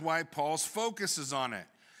that's why Paul's focus is on it.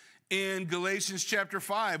 In Galatians chapter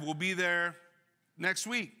 5, we'll be there next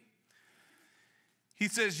week. He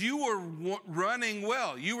says, you were running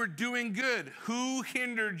well. You were doing good. Who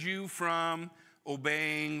hindered you from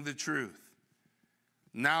obeying the truth?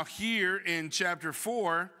 Now here in chapter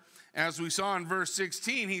 4, as we saw in verse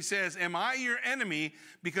 16, he says, am I your enemy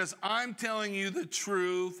because I'm telling you the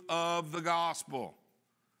truth of the gospel?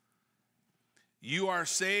 You are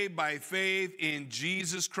saved by faith in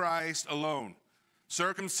Jesus Christ alone.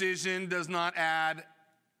 Circumcision does not add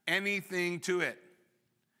anything to it.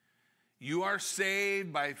 You are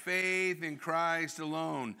saved by faith in Christ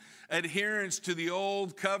alone. Adherence to the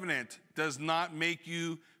old covenant does not make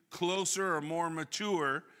you closer or more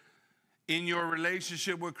mature in your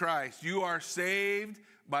relationship with Christ. You are saved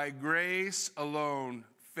by grace alone,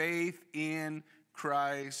 faith in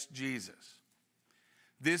Christ Jesus.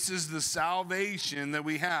 This is the salvation that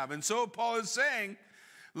we have. And so Paul is saying,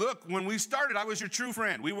 look, when we started, I was your true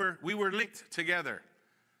friend. We were linked together.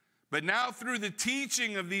 But now through the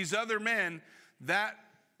teaching of these other men, that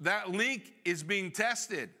link is being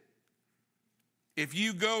tested. If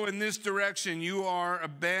you go in this direction, you are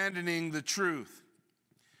abandoning the truth.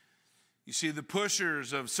 You see, the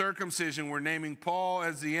pushers of circumcision were naming Paul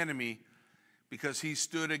as the enemy because he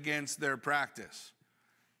stood against their practice.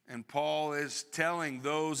 And Paul is telling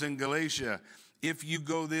those in Galatia, if you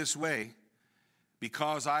go this way,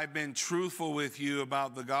 because I've been truthful with you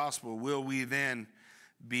about the gospel, will we then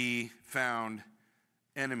be found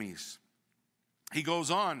enemies? He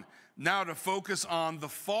goes on now to focus on the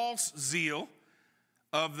false zeal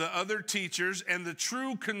of the other teachers and the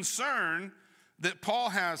true concern that Paul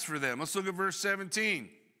has for them. Let's look at verse 17.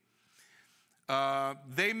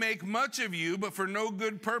 They make much of you, but for no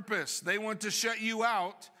good purpose. They want to shut you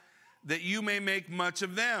out that you may make much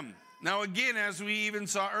of them. Now again, as we even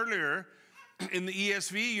saw earlier, in the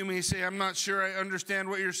ESV, you may say, I'm not sure I understand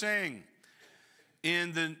what you're saying.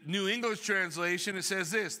 In the New English translation, it says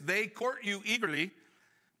this, they court you eagerly,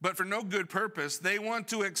 but for no good purpose. They want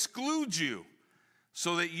to exclude you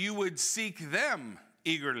so that you would seek them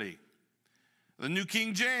eagerly. The New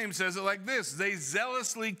King James says it like this, they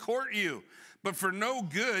zealously court you, but for no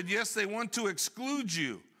good. Yes, they want to exclude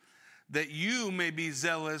you that you may be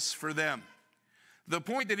zealous for them. The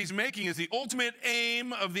point that he's making is the ultimate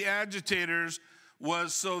aim of the agitators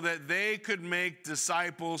was so that they could make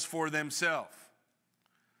disciples for themselves.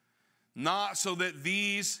 Not so that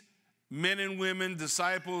these men and women,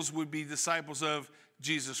 disciples, would be disciples of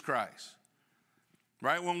Jesus Christ.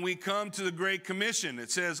 Right? When we come to the Great Commission,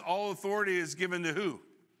 it says all authority is given to who?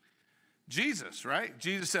 Jesus, right?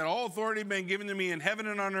 Jesus said, all authority has been given to me in heaven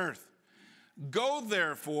and on earth. Go,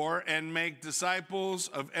 therefore, and make disciples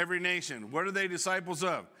of every nation. What are they disciples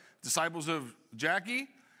of? Disciples of Jackie?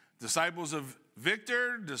 Disciples of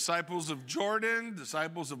Victor? Disciples of Jordan?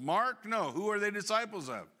 Disciples of Mark? No, who are they disciples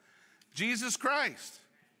of? Jesus Christ.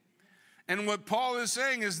 And what Paul is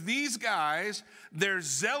saying is these guys, they're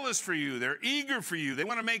zealous for you. They're eager for you. They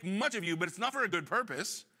want to make much of you, but it's not for a good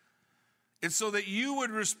purpose. It's so that you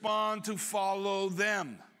would respond to follow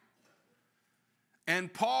them.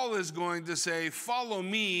 And Paul is going to say, follow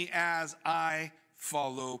me as I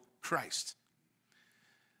follow Christ.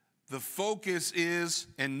 The focus is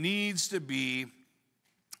and needs to be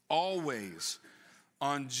always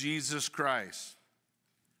on Jesus Christ.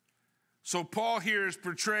 So Paul here is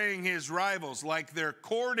portraying his rivals like they're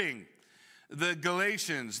courting the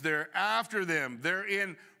Galatians. They're after them. They're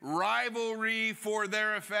in rivalry for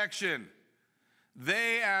their affection.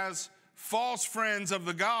 They, as false friends of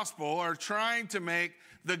the gospel, are trying to make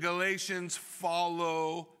the Galatians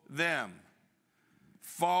follow them.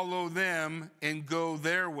 Follow them and go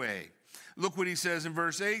their way. Look what he says in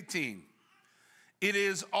verse 18. It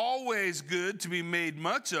is always good to be made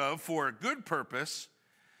much of for a good purpose,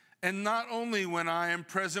 and not only when I am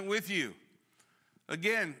present with you.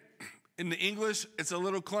 Again, in the English, it's a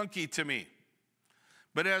little clunky to me.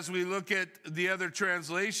 But as we look at the other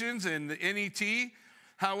translations in the NET,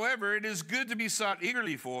 however, it is good to be sought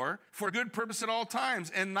eagerly for a good purpose at all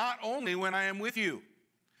times, and not only when I am with you.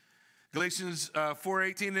 Galatians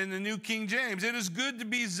 4:18 in the New King James, it is good to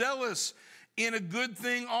be zealous in a good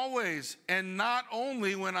thing always, and not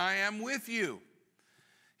only when I am with you.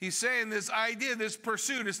 He's saying this idea, this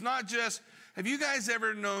pursuit, it's not just, have you guys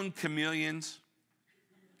ever known chameleons?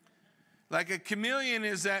 Like a chameleon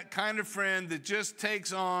is that kind of friend that just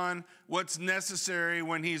takes on what's necessary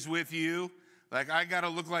when he's with you. Like, I got to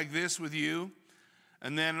look like this with you.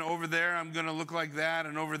 And then over there, I'm going to look like that.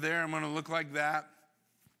 And over there, I'm going to look like that.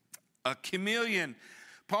 A chameleon.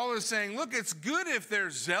 Paul is saying, look, it's good if they're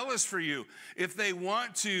zealous for you, if they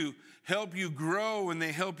want to help you grow and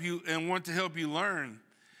they help you and want to help you learn.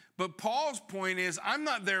 But Paul's point is, I'm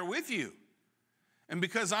not there with you. And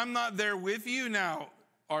because I'm not there with you now,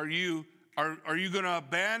 are you going to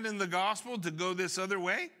abandon the gospel to go this other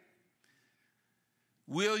way?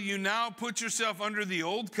 Will you now put yourself under the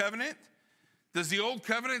old covenant? Does the old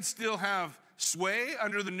covenant still have sway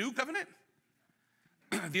under the new covenant?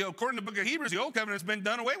 According to the book of Hebrews, the old covenant has been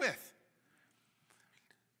done away with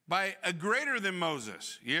by a greater than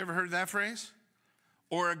Moses. You ever heard that phrase?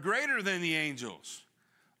 Or a greater than the angels,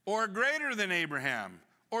 or a greater than Abraham,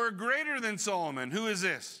 or a greater than Solomon. Who is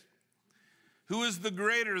this? Who is the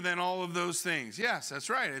greater than all of those things? Yes, that's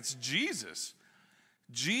right. It's Jesus.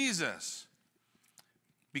 Jesus.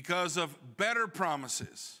 Because of better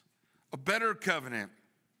promises, a better covenant.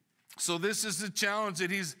 So this is the challenge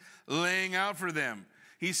that he's laying out for them.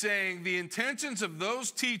 He's saying the intentions of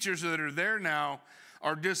those teachers that are there now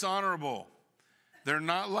are dishonorable. They're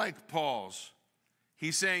not like Paul's.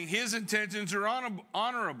 He's saying his intentions are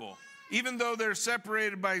honorable. Even though they're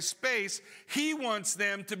separated by space, he wants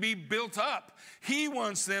them to be built up. He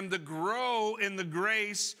wants them to grow in the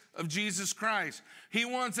grace of Jesus Christ. He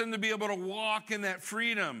wants them to be able to walk in that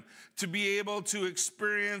freedom, to be able to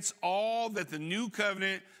experience all that the new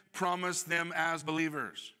covenant promised them as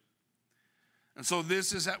believers. And so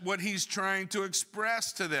this is what he's trying to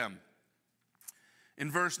express to them. In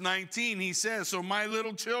verse 19, he says, so my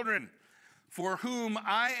little children, for whom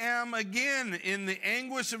I am again in the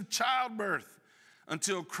anguish of childbirth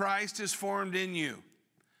until Christ is formed in you.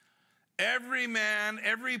 Every man,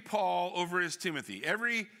 every Paul over his Timothy,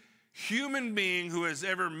 every human being who has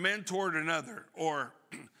ever mentored another or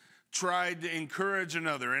tried to encourage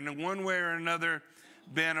another and in one way or another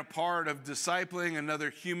been a part of discipling another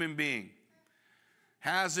human being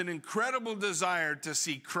has an incredible desire to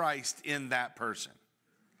see Christ in that person.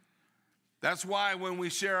 That's why when we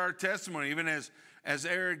share our testimony, even as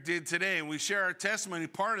Eric did today, and we share our testimony,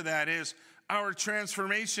 part of that is our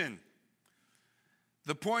transformation.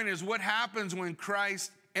 The point is, what happens when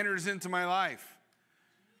Christ enters into my life?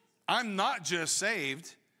 I'm not just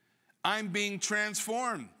saved, I'm being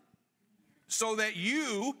transformed so that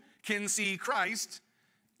you can see Christ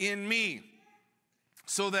in me,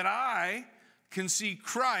 so that I can see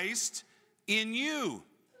Christ in you.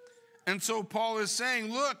 And so Paul is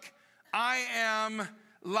saying, look, I am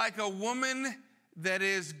like a woman that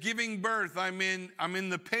is giving birth. I'm in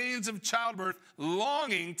the pains of childbirth,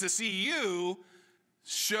 longing to see you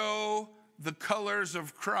show the colors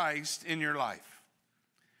of Christ in your life.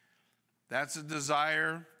 That's a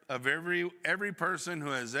desire of every person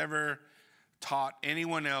who has ever taught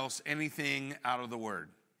anyone else anything out of the Word.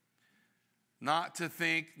 Not to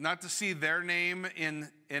see their name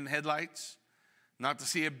in headlights, not to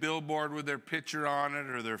see a billboard with their picture on it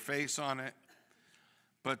or their face on it,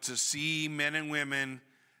 but to see men and women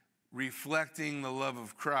reflecting the love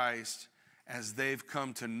of Christ as they've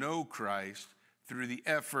come to know Christ through the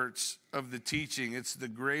efforts of the teaching. It's the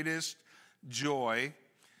greatest joy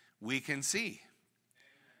we can see.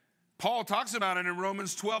 Paul talks about it in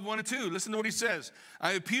Romans 12, 1 and 2. Listen to what he says.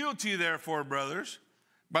 I appeal to you, therefore, brothers,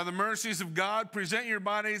 by the mercies of God, present your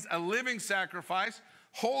bodies a living sacrifice,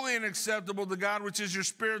 holy and acceptable to God, which is your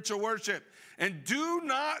spiritual worship. And do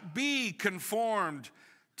not be conformed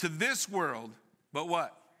to this world, but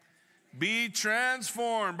what? Be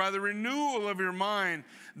transformed by the renewal of your mind,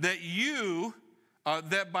 that you,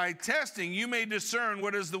 that by testing you may discern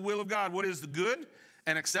what is the will of God, what is the good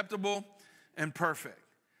and acceptable and perfect.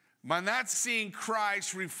 Man, that's seeing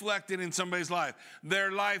Christ reflected in somebody's life.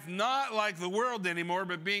 Their life not like the world anymore,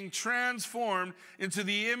 but being transformed into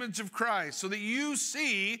the image of Christ so that you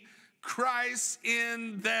see Christ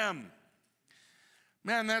in them.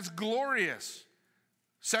 Man, that's glorious.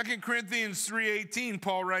 2 Corinthians 3:18,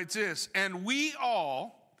 Paul writes this, and we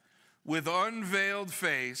all, with unveiled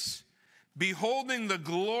face, beholding the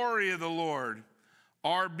glory of the Lord,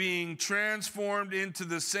 are being transformed into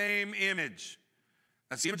the same image.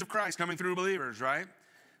 That's the image of Christ coming through believers, right?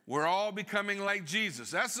 We're all becoming like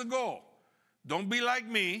Jesus. That's the goal. Don't be like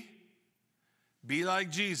me. Be like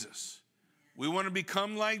Jesus. We want to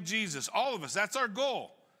become like Jesus. All of us, that's our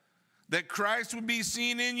goal. That Christ would be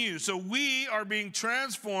seen in you. So we are being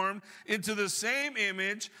transformed into the same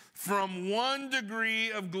image from one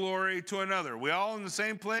degree of glory to another. We all in the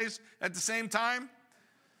same place at the same time?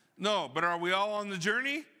 No, but are we all on the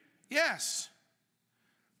journey? Yes.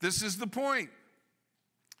 This is the point.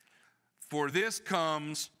 For this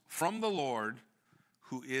comes from the Lord,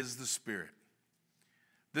 who is the Spirit.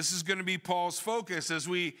 This is going to be Paul's focus as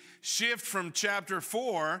we shift from chapter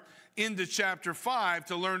 4 into chapter 5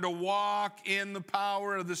 to learn to walk in the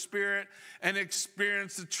power of the Spirit and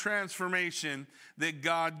experience the transformation that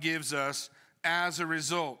God gives us as a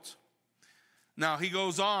result. Now, he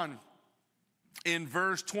goes on in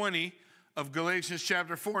verse 20 of Galatians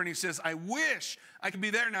chapter 4, and he says, I wish I could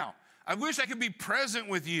be there now. I wish I could be present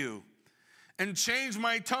with you and change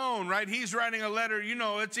my tone, right? He's writing a letter. You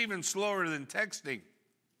know, it's even slower than texting.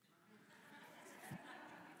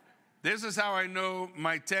 This is how I know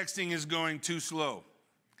my texting is going too slow.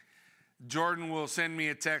 Jordan will send me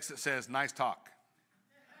a text that says, nice talk.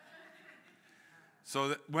 So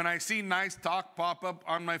that when I see nice talk pop up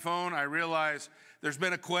on my phone, I realize there's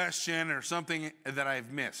been a question or something that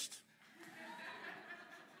I've missed.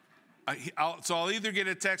 So I'll either get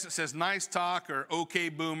a text that says nice talk or okay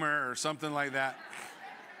boomer or something like that.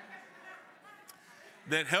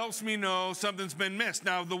 That helps me know something's been missed.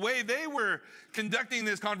 Now, the way they were conducting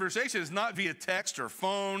this conversation is not via text or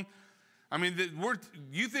phone. I mean,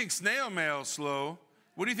 you think snail mail is slow.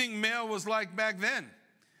 What do you think mail was like back then?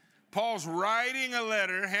 Paul's writing a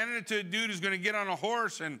letter, handing it to a dude who's going to get on a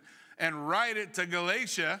horse and write it to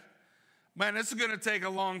Galatia. Man, this is going to take a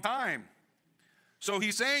long time. So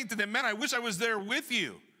he's saying to them, man, I wish I was there with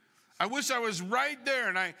you. I wish I was right there,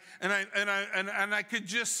 and I could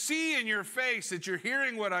just see in your face that you're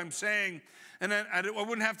hearing what I'm saying, and I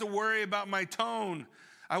wouldn't have to worry about my tone.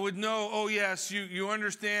 I would know, oh yes, you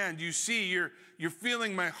understand, you see, you're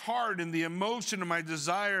feeling my heart and the emotion of my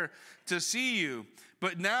desire to see you.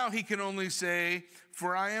 But now he can only say,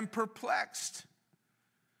 for I am perplexed.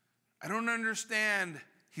 I don't understand.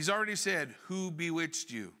 He's already said, who bewitched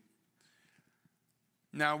you?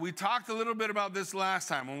 Now, we talked a little bit about this last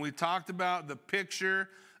time when we talked about the picture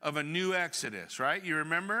of a new Exodus, right? You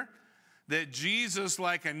remember? That Jesus,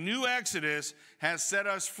 like a new Exodus, has set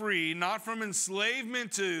us free, not from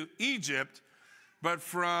enslavement to Egypt, but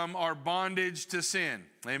from our bondage to sin.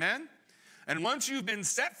 Amen? And once you've been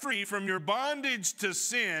set free from your bondage to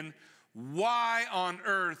sin, why on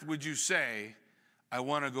earth would you say, I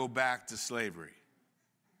want to go back to slavery?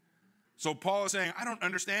 So Paul is saying, I don't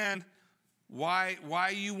understand why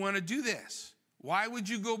you want to do this. Why would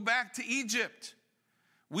you go back to Egypt?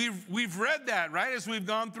 We've read that, right? As we've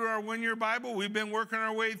gone through our one-year Bible, we've been working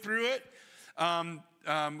our way through it.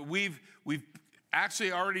 We've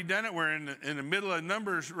actually already done it. We're in the middle of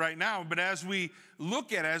Numbers right now. But as we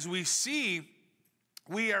look at it, as we see,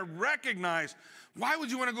 we are recognized. Why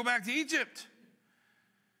would you want to go back to Egypt?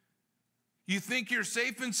 You think you're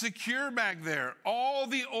safe and secure back there. All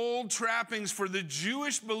the old trappings for the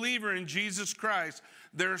Jewish believer in Jesus Christ,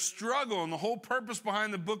 their struggle, and the whole purpose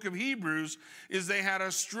behind the book of Hebrews is they had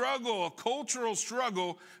a struggle, a cultural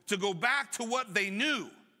struggle, to go back to what they knew.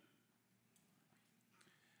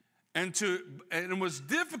 And it was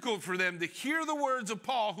difficult for them to hear the words of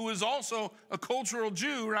Paul, who is also a cultural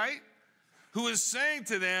Jew, right? Who is saying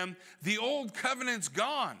to them, the old covenant's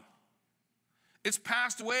gone. It's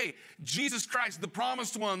passed away. Jesus Christ, the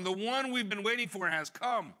promised one, the one we've been waiting for, has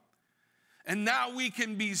come. And now we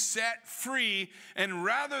can be set free. And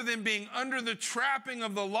rather than being under the trapping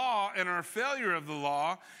of the law and our failure of the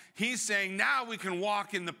law, he's saying now we can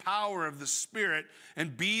walk in the power of the Spirit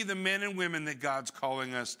and be the men and women that God's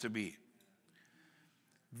calling us to be.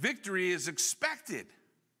 Victory is expected.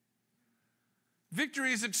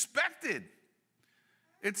 Victory is expected.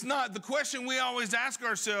 It's not. The question we always ask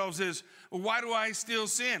ourselves is, well, why do I still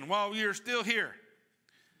sin? Well, you're still here.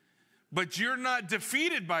 But you're not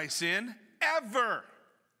defeated by sin ever.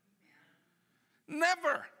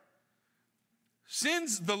 Never.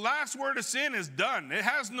 The last word of sin is done. It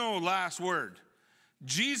has no last word.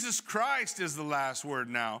 Jesus Christ is the last word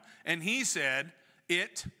now. And he said,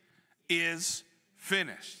 it is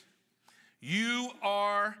finished. You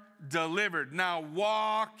are delivered. Now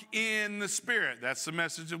walk in the Spirit. That's the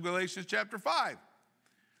message of Galatians chapter 5.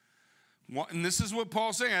 And this is what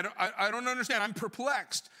Paul's saying. I don't understand. I'm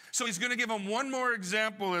perplexed. So he's going to give them one more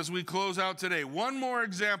example as we close out today. One more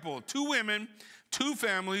example. 2 women, 2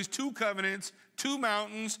 families, 2 covenants, 2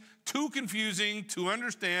 mountains, too confusing to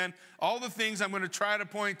understand. All the things I'm going to try to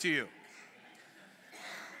point to you.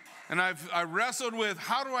 And I wrestled with,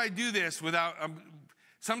 how do I do this without...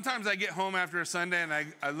 sometimes I get home after a Sunday and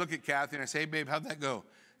I look at Kathy and I say, hey, babe, how'd that go?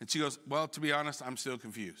 And she goes, well, to be honest, I'm still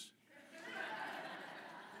confused.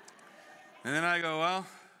 And then I go, well,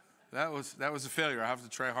 that was a failure. I have to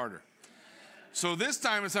try harder. So this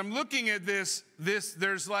time, as I'm looking at this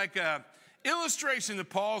there's like a illustration that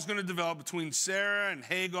Paul's going to develop between Sarah and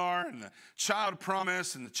Hagar and the child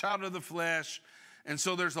promise and the child of the flesh. And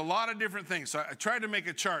so there's a lot of different things. So I tried to make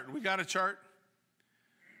a chart. We got a chart?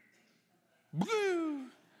 Blue.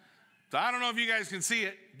 So I don't know if you guys can see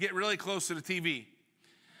it. Get really close to the TV.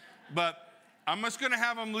 But I'm just going to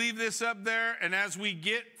have them leave this up there. And as we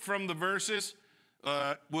get from the verses,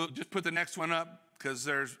 we'll just put the next one up because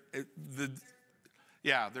there's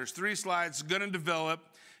 3 slides going to develop.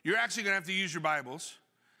 You're actually going to have to use your Bibles.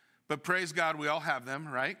 But praise God, we all have them,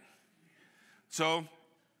 right? So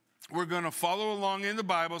we're going to follow along in the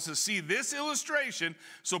Bible to see this illustration.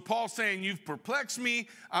 So Paul's saying, you've perplexed me.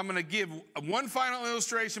 I'm going to give one final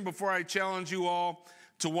illustration before I challenge you all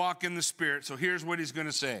to walk in the Spirit. So here's what he's going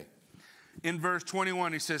to say. In verse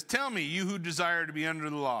 21, he says, tell me, you who desire to be under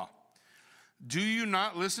the law, do you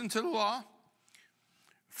not listen to the law?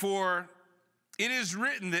 For it is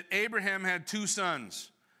written that Abraham had 2 sons,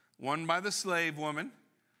 one by the slave woman,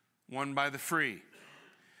 one by the free.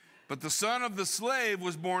 But the son of the slave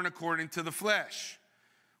was born according to the flesh,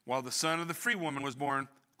 while the son of the free woman was born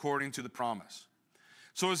according to the promise.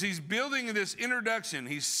 So as he's building this introduction,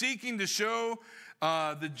 he's seeking to show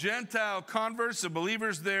the Gentile converts, the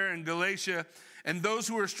believers there in Galatia, and those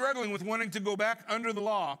who are struggling with wanting to go back under the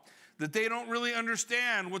law, that they don't really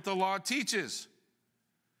understand what the law teaches.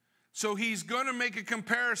 So he's going to make a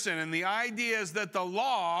comparison, and the idea is that the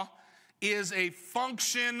law is a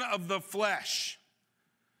function of the flesh.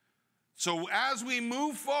 So as we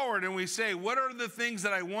move forward and we say, what are the things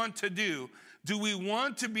that I want to do? Do we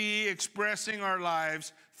want to be expressing our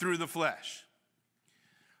lives through the flesh?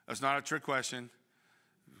 That's not a trick question.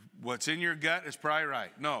 What's in your gut is probably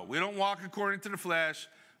right. No, we don't walk according to the flesh.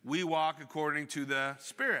 We walk according to the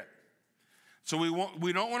Spirit. So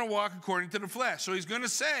we don't want to walk according to the flesh. So he's going to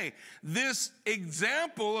say this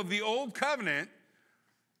example of the old covenant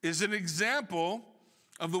is an example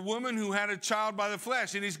of the woman who had a child by the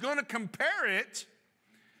flesh. And he's going to compare it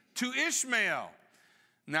to Ishmael.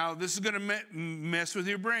 Now, this is going to mess with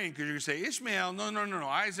your brain because you're going to say, Ishmael, no.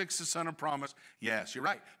 Isaac's the son of promise. Yes, you're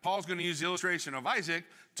right. Paul's going to use the illustration of Isaac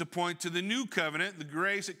to point to the new covenant, the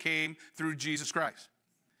grace that came through Jesus Christ.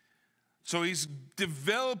 So he's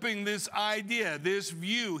developing this idea, this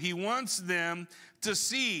view. He wants them to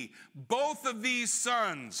see both of these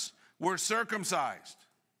sons were circumcised.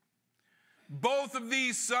 Both of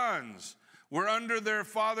these sons were under their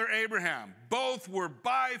father Abraham. Both were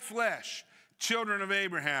by flesh children of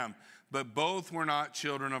Abraham, but both were not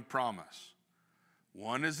children of promise.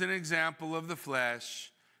 One is an example of the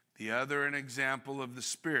flesh, the other an example of the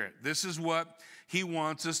Spirit. This is what he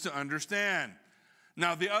wants us to understand.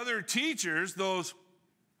 Now, the other teachers, those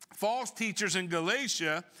false teachers in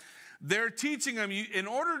Galatia, they're teaching them, in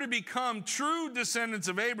order to become true descendants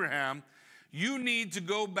of Abraham, you need to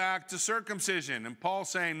go back to circumcision. And Paul's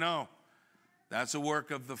saying, no, that's a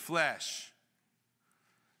work of the flesh.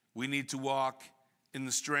 We need to walk in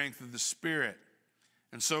the strength of the Spirit.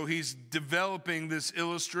 And so he's developing this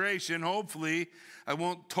illustration. Hopefully, I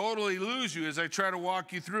won't totally lose you as I try to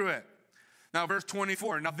walk you through it. Now, verse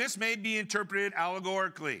 24. Now, this may be interpreted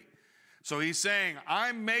allegorically. So he's saying,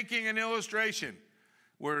 I'm making an illustration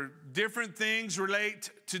where different things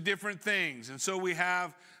relate to different things. And so we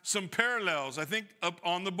have some parallels, I think, up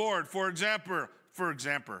on the board. For example,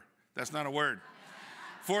 that's not a word.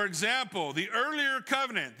 For example, the earlier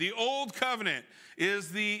covenant, the old covenant,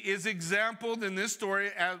 is exampled in this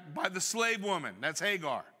story by the slave woman. That's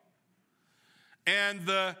Hagar. And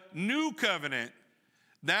the new covenant,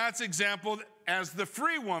 that's exampled as the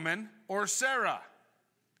free woman or Sarah.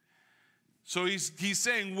 So he's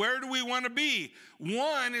saying, where do we want to be?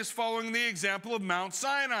 One is following the example of Mount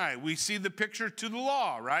Sinai. We see the picture to the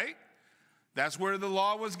law, right? That's where the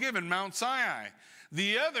law was given, Mount Sinai.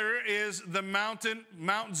 The other is the mountain,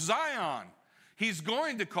 Mount Zion. He's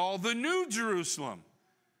going to call the New Jerusalem.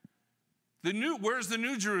 Where's the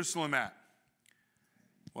New Jerusalem at?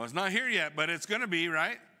 Well, it's not here yet, but it's going to be,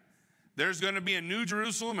 right? There's going to be a new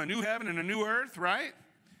Jerusalem, a new heaven, and a new earth, right?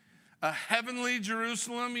 A heavenly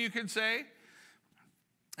Jerusalem, you could say.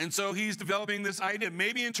 And so he's developing this idea,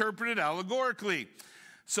 maybe interpreted allegorically.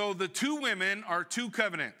 So the two women are two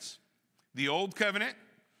covenants, the old covenant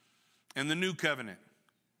and the new covenant.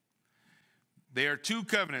 They are two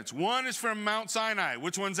covenants. One is from Mount Sinai.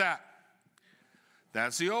 Which one's that?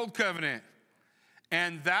 That's the old covenant.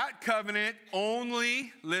 And that covenant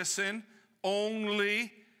only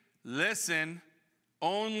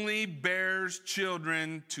bears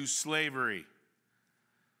children to slavery.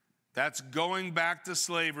 That's going back to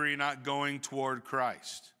slavery, not going toward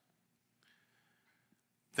Christ.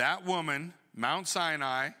 That woman, Mount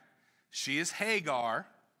Sinai, she is Hagar.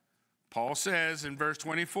 Paul says in verse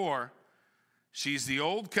 24, she's the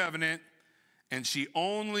old covenant, and she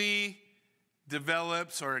only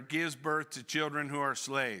develops or gives birth to children who are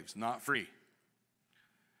slaves, not free.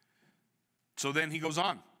 So then he goes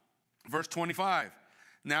on. Verse 25.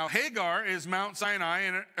 Now Hagar is Mount Sinai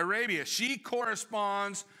in Arabia. She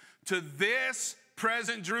corresponds to this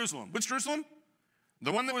present Jerusalem. Which Jerusalem?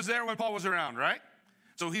 The one that was there when Paul was around, right?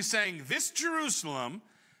 So he's saying this Jerusalem,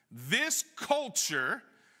 this culture,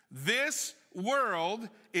 this world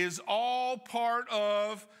is all part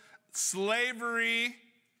of slavery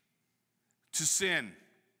to sin.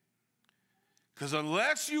 Because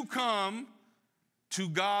unless you come to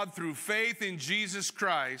God through faith in Jesus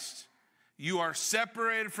Christ, you are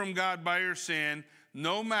separated from God by your sin,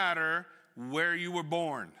 no matter where you were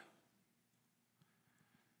born.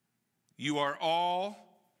 You are all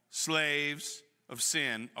slaves of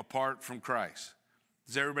sin apart from Christ.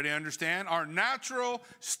 Does everybody understand? Our natural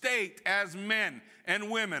state as men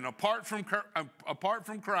and women apart from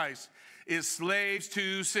Christ is slaves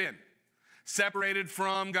to sin, separated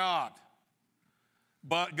from God.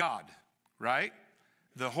 But God, right?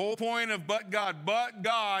 The whole point of but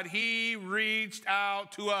God, he reached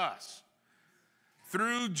out to us.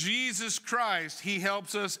 Through Jesus Christ, he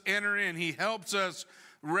helps us enter in. He helps us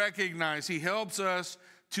recognize. He helps us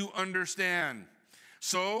to understand.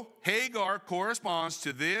 So Hagar corresponds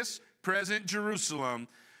to this present Jerusalem,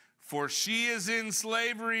 for she is in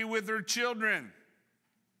slavery with her children.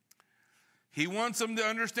 He wants them to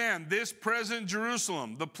understand this present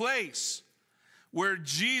Jerusalem, the place where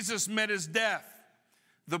Jesus met his death,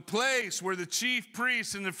 the place where the chief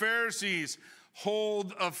priests and the Pharisees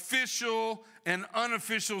hold official and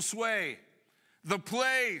unofficial sway, the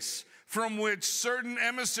place from which certain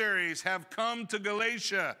emissaries have come to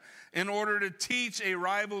Galatia in order to teach a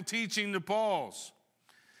rival teaching to Paul's.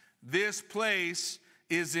 This place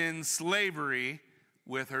is in slavery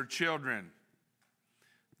with her children.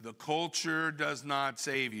 The culture does not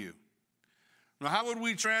save you. Now, how would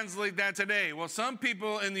we translate that today? Well, some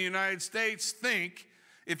people in the United States think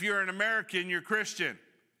if you're an American, you're Christian.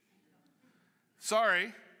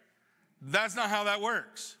 Sorry, that's not how that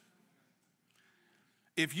works.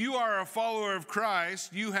 If you are a follower of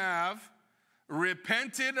Christ, you have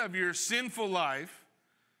repented of your sinful life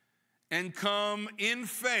and come in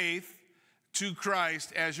faith to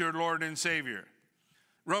Christ as your Lord and Savior.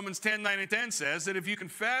 Romans 10:9-10 says that if you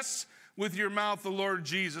confess with your mouth the Lord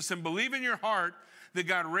Jesus and believe in your heart that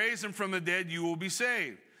God raised him from the dead, you will be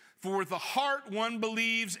saved. For with the heart one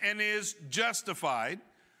believes and is justified,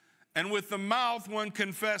 and with the mouth one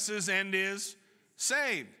confesses and is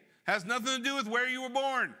saved. Has nothing to do with where you were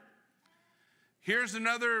born. Here's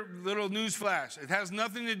another little news flash. It has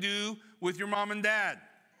nothing to do with your mom and dad.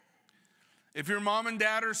 If your mom and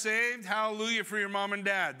dad are saved, hallelujah for your mom and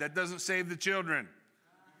dad. That doesn't save the children.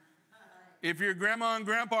 If your grandma and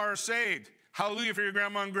grandpa are saved, hallelujah for your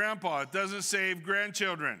grandma and grandpa. It doesn't save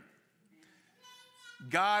grandchildren.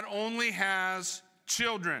 God only has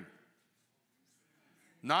children.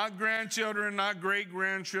 Not grandchildren, not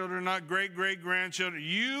great-grandchildren, not great-great-grandchildren.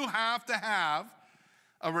 You have to have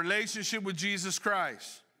a relationship with Jesus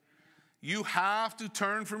Christ. You have to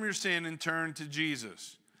turn from your sin and turn to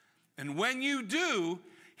Jesus. And when you do,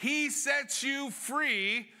 he sets you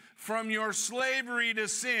free from your slavery to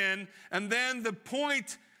sin. And then the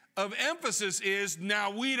point of emphasis is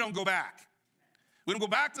now we don't go back. We don't go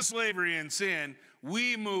back to slavery and sin.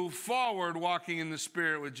 We move forward walking in the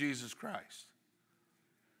Spirit with Jesus Christ.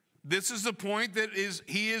 This is the point that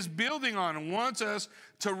he is building on and wants us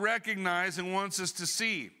to recognize and wants us to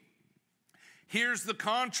see. Here's the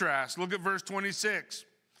contrast. Look at verse 26.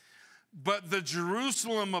 But the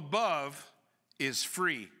Jerusalem above is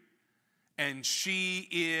free, and she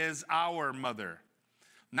is our mother.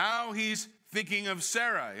 Now he's thinking of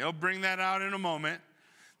Sarah. He'll bring that out in a moment.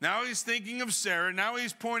 Now he's thinking of Sarah. Now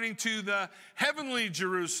he's pointing to the heavenly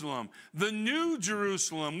Jerusalem, the new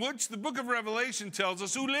Jerusalem, which the book of Revelation tells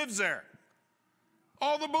us who lives there.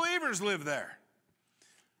 All the believers live there.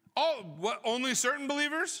 Only certain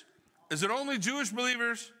believers? Is it only Jewish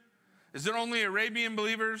believers? Is it only Arabian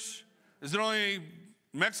believers? Is it only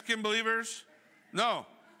Mexican believers? No.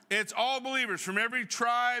 It's all believers from every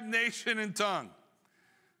tribe, nation, and tongue.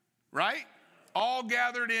 Right? All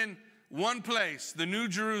gathered in one place, the New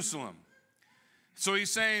Jerusalem. So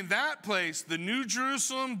he's saying that place, the New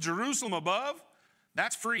Jerusalem, Jerusalem above,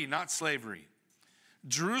 that's free, not slavery.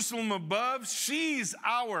 Jerusalem above, she's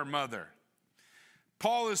our mother.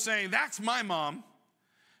 Paul is saying, that's my mom.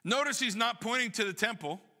 Notice he's not pointing to the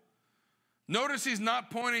temple. Notice he's not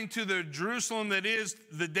pointing to the Jerusalem that is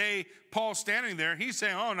the day Paul's standing there. He's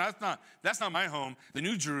saying, oh, no, that's not my home. The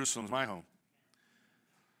New Jerusalem is my home.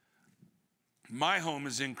 My home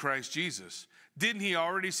is in Christ Jesus. Didn't he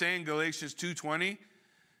already say in Galatians 2:20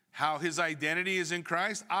 how his identity is in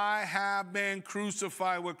Christ? I have been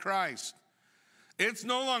crucified with Christ. It's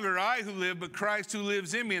no longer I who live, but Christ who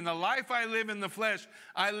lives in me. And the life I live in the flesh,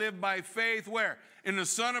 I live by faith where? In the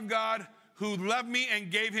Son of God who loved me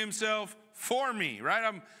and gave himself for me,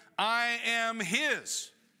 right? I am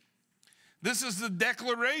his. This is the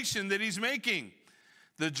declaration that he's making.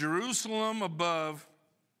 The Jerusalem above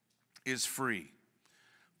is free.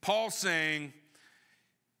 Paul's saying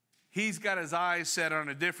he's got his eyes set on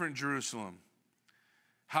a different Jerusalem.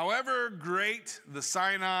 However great the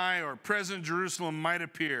Sinai or present Jerusalem might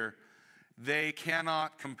appear, they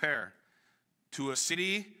cannot compare to a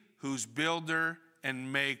city whose builder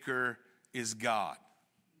and maker is God.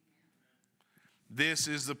 This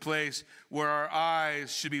is the place where our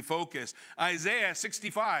eyes should be focused. Isaiah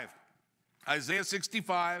 65,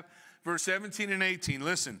 verse 17 and 18,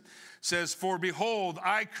 listen, says, for behold,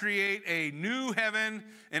 I create a new heaven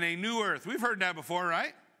and a new earth. We've heard that before,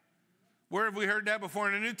 right? Where have we heard that before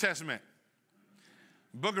in the New Testament?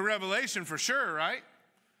 Book of Revelation for sure, right?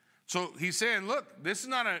 So he's saying, look, this is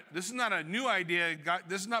not a new idea.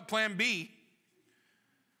 This is not plan B.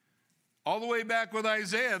 All the way back with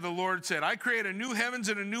Isaiah, the Lord said, I create a new heavens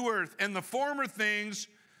and a new earth, and the former things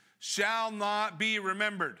shall not be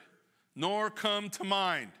remembered, nor come to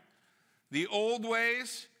mind. The old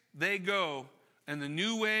ways, they go, and the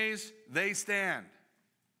new ways, they stand.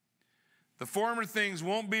 The former things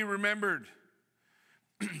won't be remembered.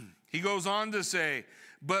 He goes on to say,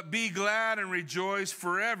 but be glad and rejoice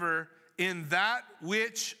forever in that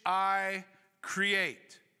which I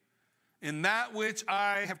create. In that which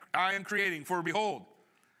I am creating. For behold,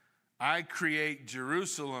 I create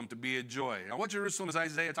Jerusalem to be a joy. Now, what Jerusalem is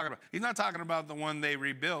Isaiah talking about? He's not talking about the one they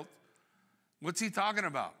rebuilt. What's he talking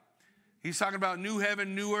about? He's talking about new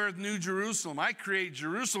heaven, new earth, new Jerusalem. I create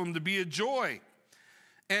Jerusalem to be a joy,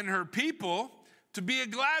 and her people to be a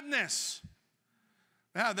gladness.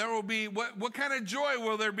 Now, there will be, what kind of joy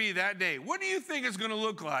will there be that day? What do you think it's going to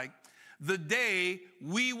look like the day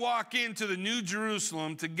we walk into the new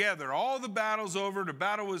Jerusalem together? All the battle's over. The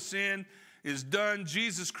battle with sin is done.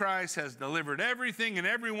 Jesus Christ has delivered everything and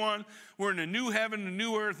everyone. We're in a new heaven, a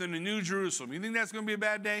new earth, and a new Jerusalem. You think that's going to be a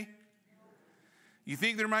bad day? You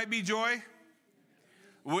think there might be joy?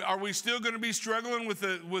 Are we still going to be struggling with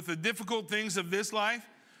the difficult things of this life?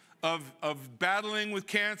 Of battling with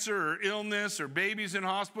cancer or illness or babies in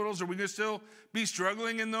hospitals? Are we going to still be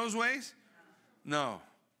struggling in those ways? No.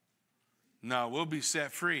 No, we'll be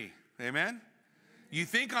set free. Amen? You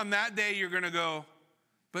think on that day you're going to go,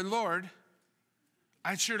 but Lord,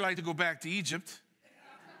 I'd sure like to go back to Egypt.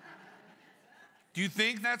 Do you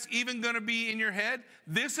think that's even going to be in your head?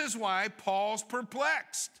 This is why Paul's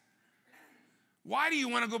perplexed. Why do you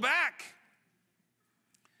want to go back?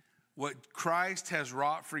 What Christ has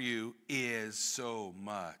wrought for you is so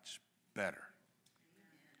much better.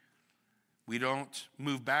 We don't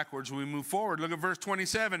move backwards, we move forward. Look at verse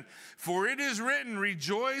 27. For it is written,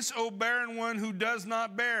 rejoice, O barren one who does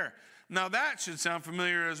not bear. Now that should sound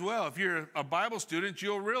familiar as well. If you're a Bible student,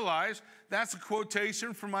 you'll realize that's a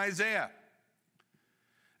quotation from Isaiah.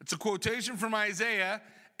 It's a quotation from Isaiah,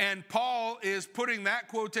 and Paul is putting that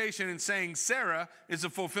quotation and saying Sarah is a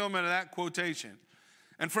fulfillment of that quotation.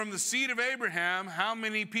 And from the seed of Abraham, how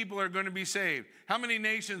many people are going to be saved? How many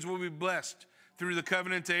nations will be blessed through the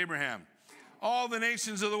covenant to Abraham? All the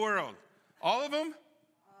nations of the world. All of them?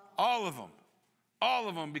 All of them. All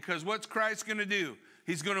of them, because what's Christ going to do?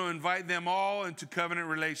 He's going to invite them all into covenant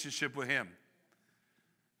relationship with him.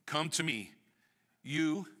 Come to me,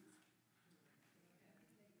 you.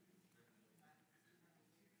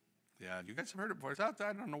 Yeah, you guys have heard it before. It's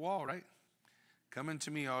outside on the wall, right? Come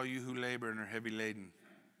unto me, all you who labor and are heavy laden,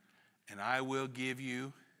 and I will give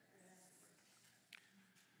you.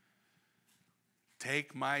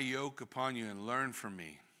 Take my yoke upon you and learn from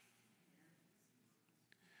me.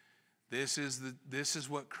 This is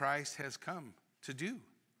what Christ has come to do.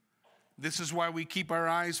 This is why we keep our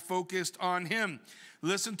eyes focused on him.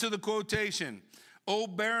 Listen to the quotation. O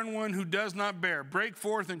barren one who does not bear, break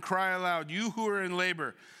forth and cry aloud, you who are in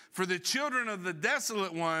labor. For the children of the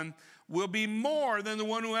desolate one will be more than the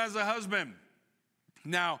one who has a husband.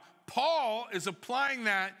 Now, Paul is applying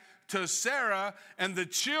that to Sarah and the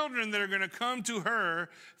children that are going to come to her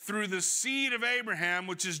through the seed of Abraham,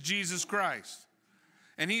 which is Jesus Christ.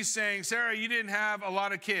 And he's saying, Sarah, you didn't have a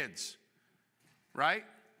lot of kids, right?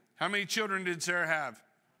 How many children did Sarah have?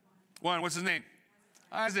 One. What's his name?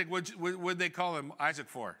 Isaac. What'd they call him Isaac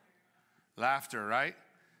for? Laughter, right?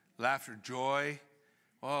 Laughter, joy.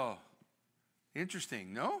 Oh,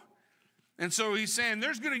 interesting, no? And so he's saying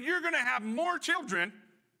you're going to have more children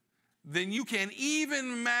than you can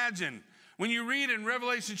even imagine. When you read in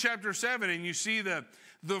Revelation chapter 7 and you see the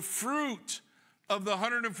fruit of the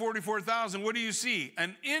 144,000, what do you see?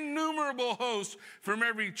 An innumerable host from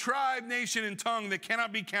every tribe, nation, and tongue that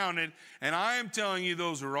cannot be counted. And I am telling you,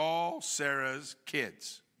 those are all Sarah's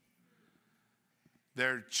kids.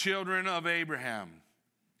 They're children of Abraham.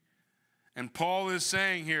 And Paul is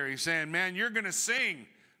saying here, he's saying, man, you're going to sing,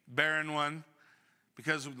 barren one,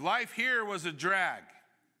 because life here was a drag.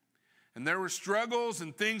 And there were struggles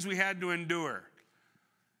and things we had to endure.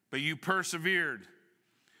 But you persevered.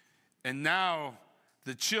 And now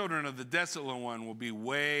the children of the desolate one will be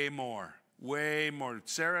way more. Way more.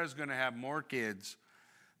 Sarah's going to have more kids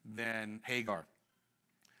than Hagar.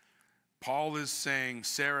 Paul is saying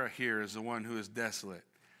Sarah here is the one who is desolate.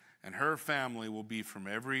 And her family will be from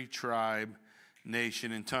every tribe,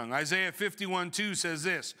 nation, and tongue. Isaiah 51:2 says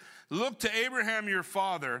this, look to Abraham your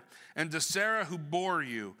father and to Sarah who bore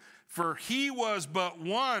you. For he was but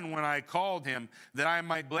one when I called him, that I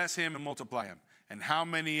might bless him and multiply him. And how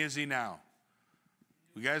many is he now?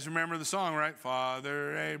 You guys remember the song, right?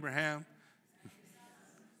 Father Abraham.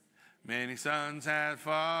 Many sons had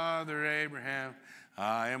Father Abraham.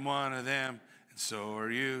 I am one of them, and so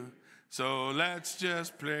are you. So let's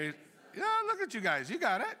just play. Yeah, look at you guys. You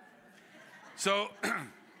got it. So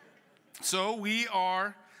we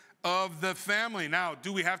are of the family. Now,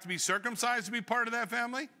 do we have to be circumcised to be part of that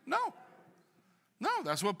family? No. No,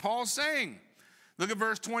 that's what Paul's saying. Look at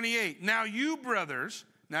verse 28. Now you brothers,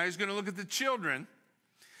 now he's going to look at the children.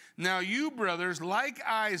 Now you brothers, like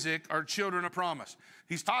Isaac, are children of promise.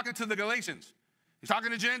 He's talking to the Galatians. He's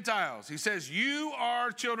talking to Gentiles. He says, you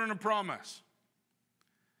are children of promise.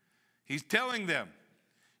 He's telling them,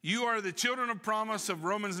 you are the children of promise of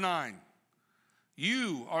Romans 9.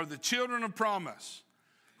 You are the children of promise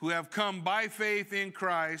who have come by faith in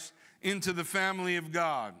Christ into the family of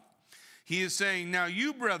God. He is saying, now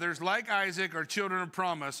you brothers, like Isaac, are children of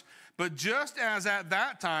promise, but just as at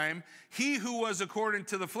that time, he who was according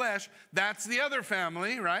to the flesh, that's the other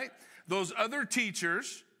family, right? Those other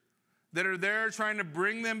teachers that are there trying to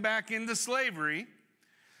bring them back into slavery,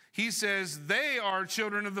 he says they are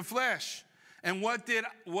children of the flesh. And what did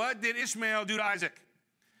Ishmael do to Isaac?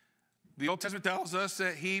 The Old Testament tells us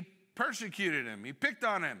that he persecuted him. He picked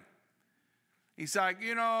on him. He's like,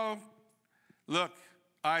 look,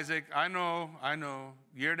 Isaac, I know,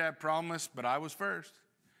 you're that promise, but I was first.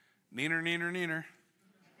 Neener, neener, neener.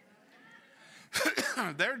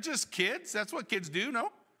 They're just kids. That's what kids do,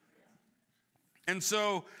 no? And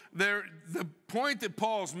so the point that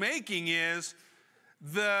Paul's making is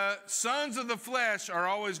the sons of the flesh are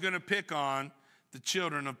always going to pick on the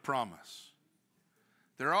children of promise.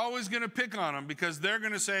 They're always going to pick on them because they're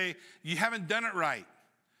going to say, you haven't done it right.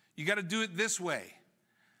 You got to do it this way.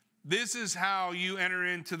 This is how you enter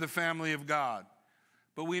into the family of God.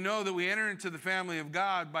 But we know that we enter into the family of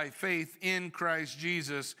God by faith in Christ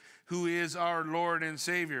Jesus, who is our Lord and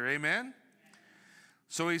Savior. Amen?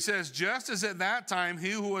 So he says, just as at that time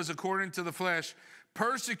he who was according to the flesh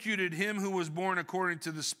persecuted him who was born according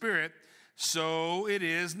to the Spirit, so it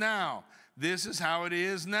is now. This is how it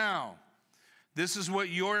is now. This is what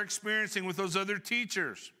you're experiencing with those other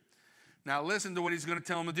teachers. Now listen to what he's going to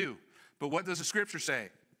tell them to do. But what does the Scripture say?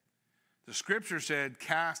 The Scripture said,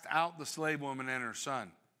 cast out the slave woman and her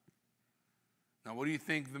son. Now what do you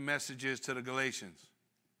think the message is to the Galatians?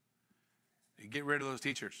 Get rid of those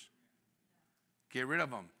teachers. Get rid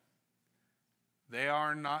of them. They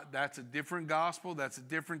are not, that's a different gospel, that's a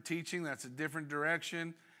different teaching, that's a different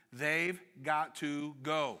direction. They've got to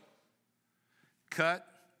go. Cut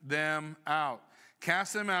them out.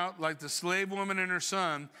 Cast them out like the slave woman and her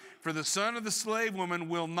son, for the son of the slave woman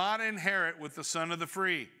will not inherit with the son of the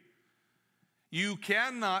free. You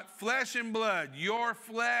cannot, flesh and blood, your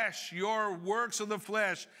flesh, your works of the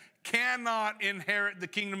flesh, cannot inherit the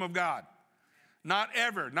kingdom of God. Not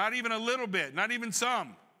ever, not even a little bit, not even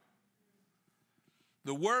some.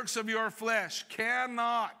 The works of your flesh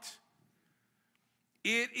cannot.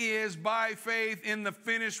 It is by faith in the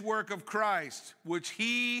finished work of Christ, which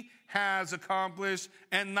he has accomplished,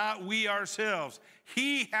 and not we ourselves.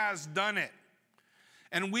 He has done it.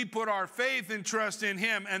 And we put our faith and trust in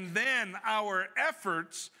him, and then our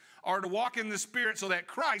efforts are to walk in the Spirit so that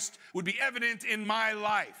Christ would be evident in my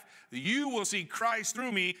life. You will see Christ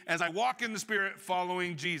through me as I walk in the Spirit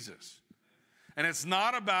following Jesus. And it's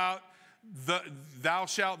not about thou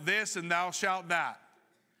shalt this and thou shalt that.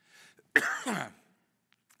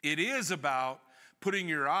 It is about putting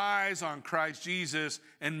your eyes on Christ Jesus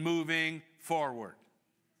and moving forward,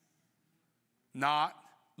 not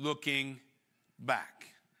looking back.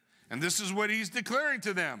 And this is what he's declaring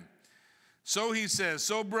to them. So he says,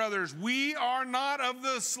 so brothers, we are not of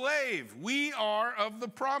the slave. We are of the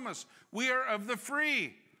promise. We are of the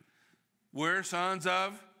free. We're sons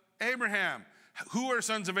of Abraham. Who are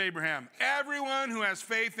sons of Abraham? Everyone who has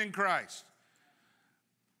faith in Christ.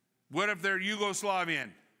 What if they're Yugoslavian?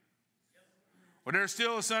 Well, they're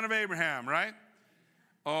still a son of Abraham, right?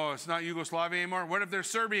 Oh, it's not Yugoslavia anymore. What if they're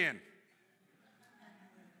Serbian?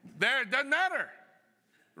 It doesn't matter,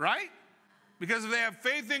 right? Because if they have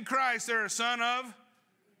faith in Christ, they're a son of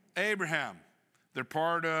Abraham. They're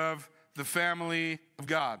part of the family of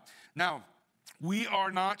God. Now, we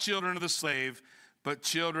are not children of the slave, but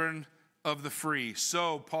children of the free.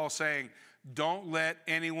 So, Paul's saying, don't let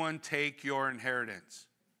anyone take your inheritance.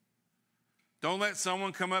 Don't let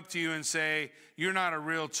someone come up to you and say, you're not a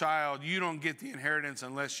real child. You don't get the inheritance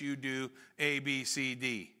unless you do A, B, C,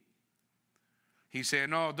 D. He's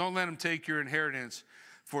saying, no, don't let them take your inheritance,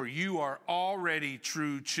 for you are already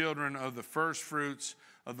true children of the first fruits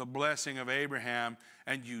of the blessing of Abraham,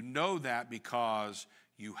 and you know that because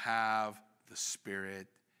you have the Spirit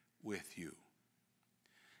with you.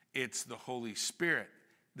 It's the Holy Spirit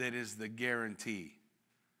that is the guarantee,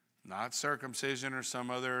 not circumcision or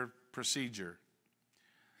some other procedure.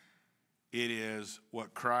 It is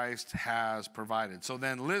what Christ has provided. So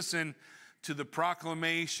then listen to the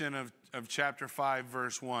proclamation of chapter 5,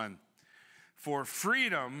 verse 1. For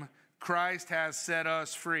freedom, Christ has set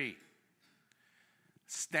us free.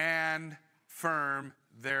 Stand firm,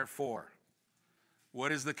 therefore.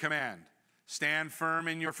 What is the command? Stand firm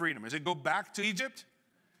in your freedom. Does it go back to Egypt?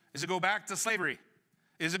 Does it go back to slavery?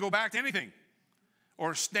 Does it go back to anything?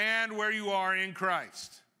 Or stand where you are in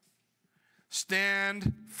Christ?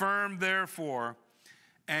 Stand firm, therefore,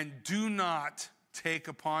 and do not take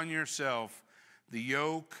upon yourself the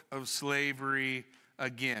yoke of slavery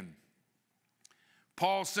again.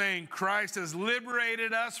 Paul's saying Christ has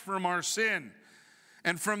liberated us from our sin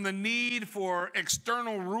and from the need for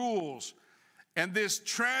external rules. And this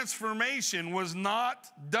transformation was not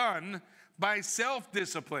done by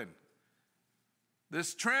self-discipline.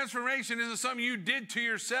 This transformation isn't something you did to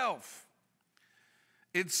yourself.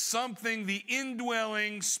 It's something the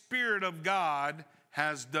indwelling Spirit of God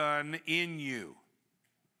has done in you.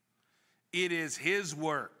 It is his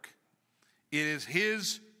work. It is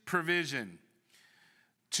his provision.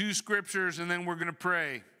 2 scriptures and then we're going to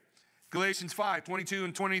pray. Galatians 5, 22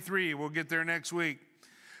 and 23. We'll get there next week.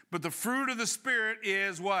 But the fruit of the Spirit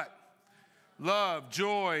is what? Love,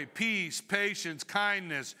 joy, peace, patience,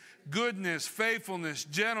 kindness, goodness, faithfulness,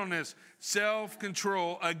 gentleness,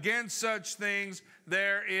 self-control. Against such things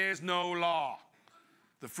there is no law.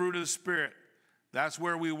 The fruit of the Spirit. That's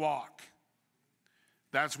where we walk.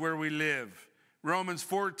 That's where we live. Romans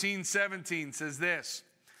 14:17 says this.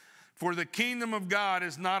 For the kingdom of God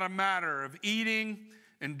is not a matter of eating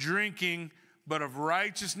and drinking, but of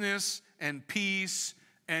righteousness and peace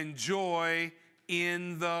and joy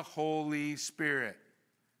in the Holy Spirit.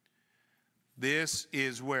 This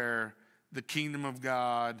is where the kingdom of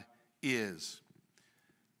God is.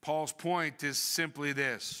 Paul's point is simply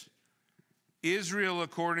this. Israel,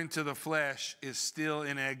 according to the flesh, is still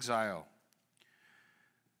in exile.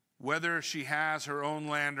 Whether she has her own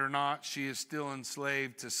land or not, she is still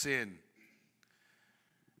enslaved to sin.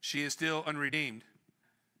 She is still unredeemed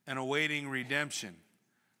and awaiting redemption,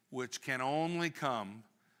 which can only come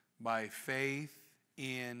by faith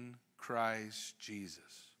in Christ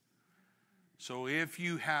Jesus. So if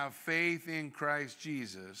you have faith in Christ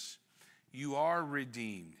Jesus, you are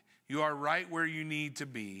redeemed. You are right where you need to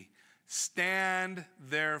be. Stand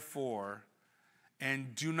therefore,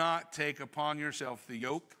 and do not take upon yourself the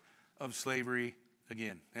yoke of slavery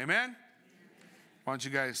again. Amen? Why don't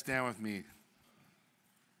you guys stand with me?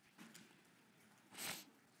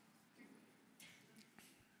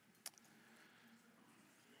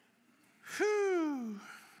 Whew.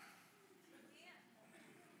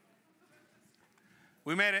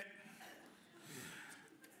 We made it.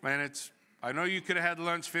 Man, I know you could have had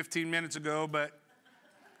lunch 15 minutes ago, but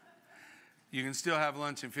you can still have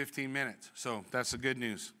lunch in 15 minutes. So that's the good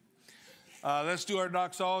news. Let's do our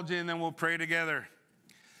doxology and then we'll pray together.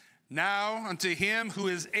 Now unto him who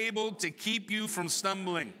is able to keep you from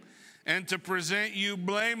stumbling and to present you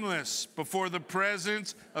blameless before the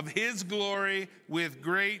presence of his glory with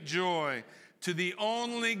great joy, to the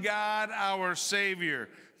only God our Savior,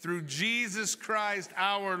 through Jesus Christ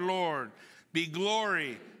our Lord, be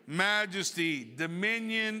glory, majesty,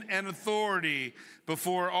 dominion, and authority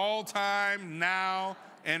before all time, now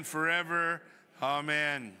and forever.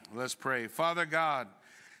 Amen. Let's pray. Father God,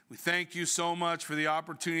 we thank you so much for the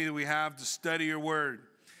opportunity that we have to study your word.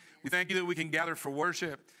 We thank you that we can gather for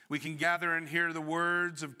worship. We can gather and hear the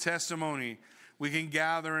words of testimony. We can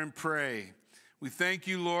gather and pray. We thank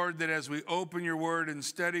you, Lord, that as we open your word and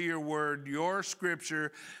study your word, your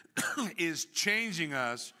scripture is changing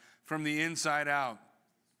us from the inside out.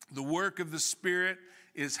 The work of the Spirit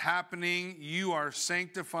is happening. You are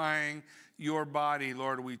sanctifying your body,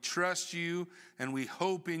 Lord. We trust you and we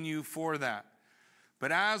hope in you for that.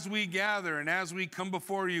 But as we gather and as we come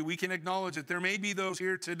before you, we can acknowledge that there may be those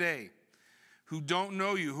here today who don't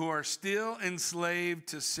know you, who are still enslaved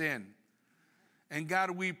to sin. And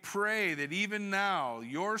God, we pray that even now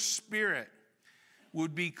your Spirit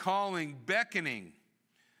would be calling, beckoning.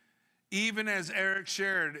 Even as Eric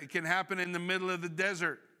shared, it can happen in the middle of the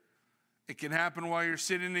desert. It can happen while you're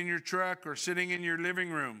sitting in your truck or sitting in your living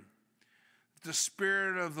room. The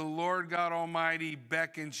Spirit of the Lord God Almighty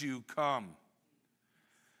beckons you, come.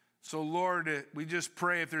 So Lord, we just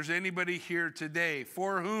pray if there's anybody here today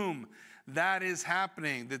for whom that is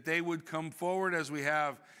happening, that they would come forward as we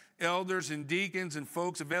have elders and deacons and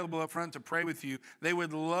folks available up front to pray with you. They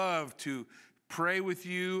would love to pray with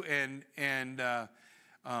you and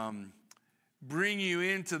bring you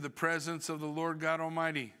into the presence of the Lord God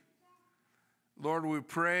Almighty. Lord, we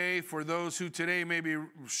pray for those who today may be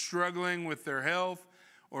struggling with their health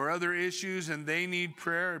or other issues and they need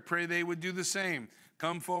prayer. I pray they would do the same.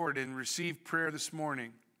 Come forward and receive prayer this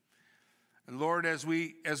morning. And Lord, as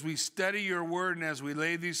we study your word and as we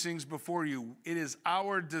lay these things before you, it is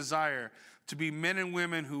our desire to be men and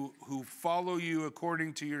women who follow you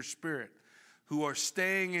according to your Spirit, who are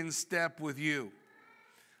staying in step with you.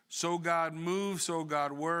 So God move, so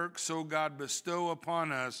God work, so God bestow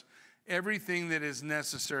upon us everything that is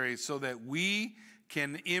necessary so that we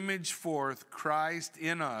can image forth Christ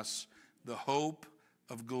in us, the hope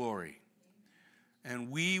of glory.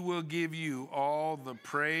 And we will give you all the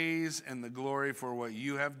praise and the glory for what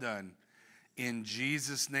you have done. In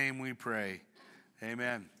Jesus' name we pray.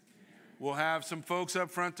 Amen. We'll have some folks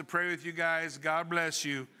up front to pray with you guys. God bless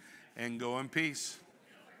you, and go in peace.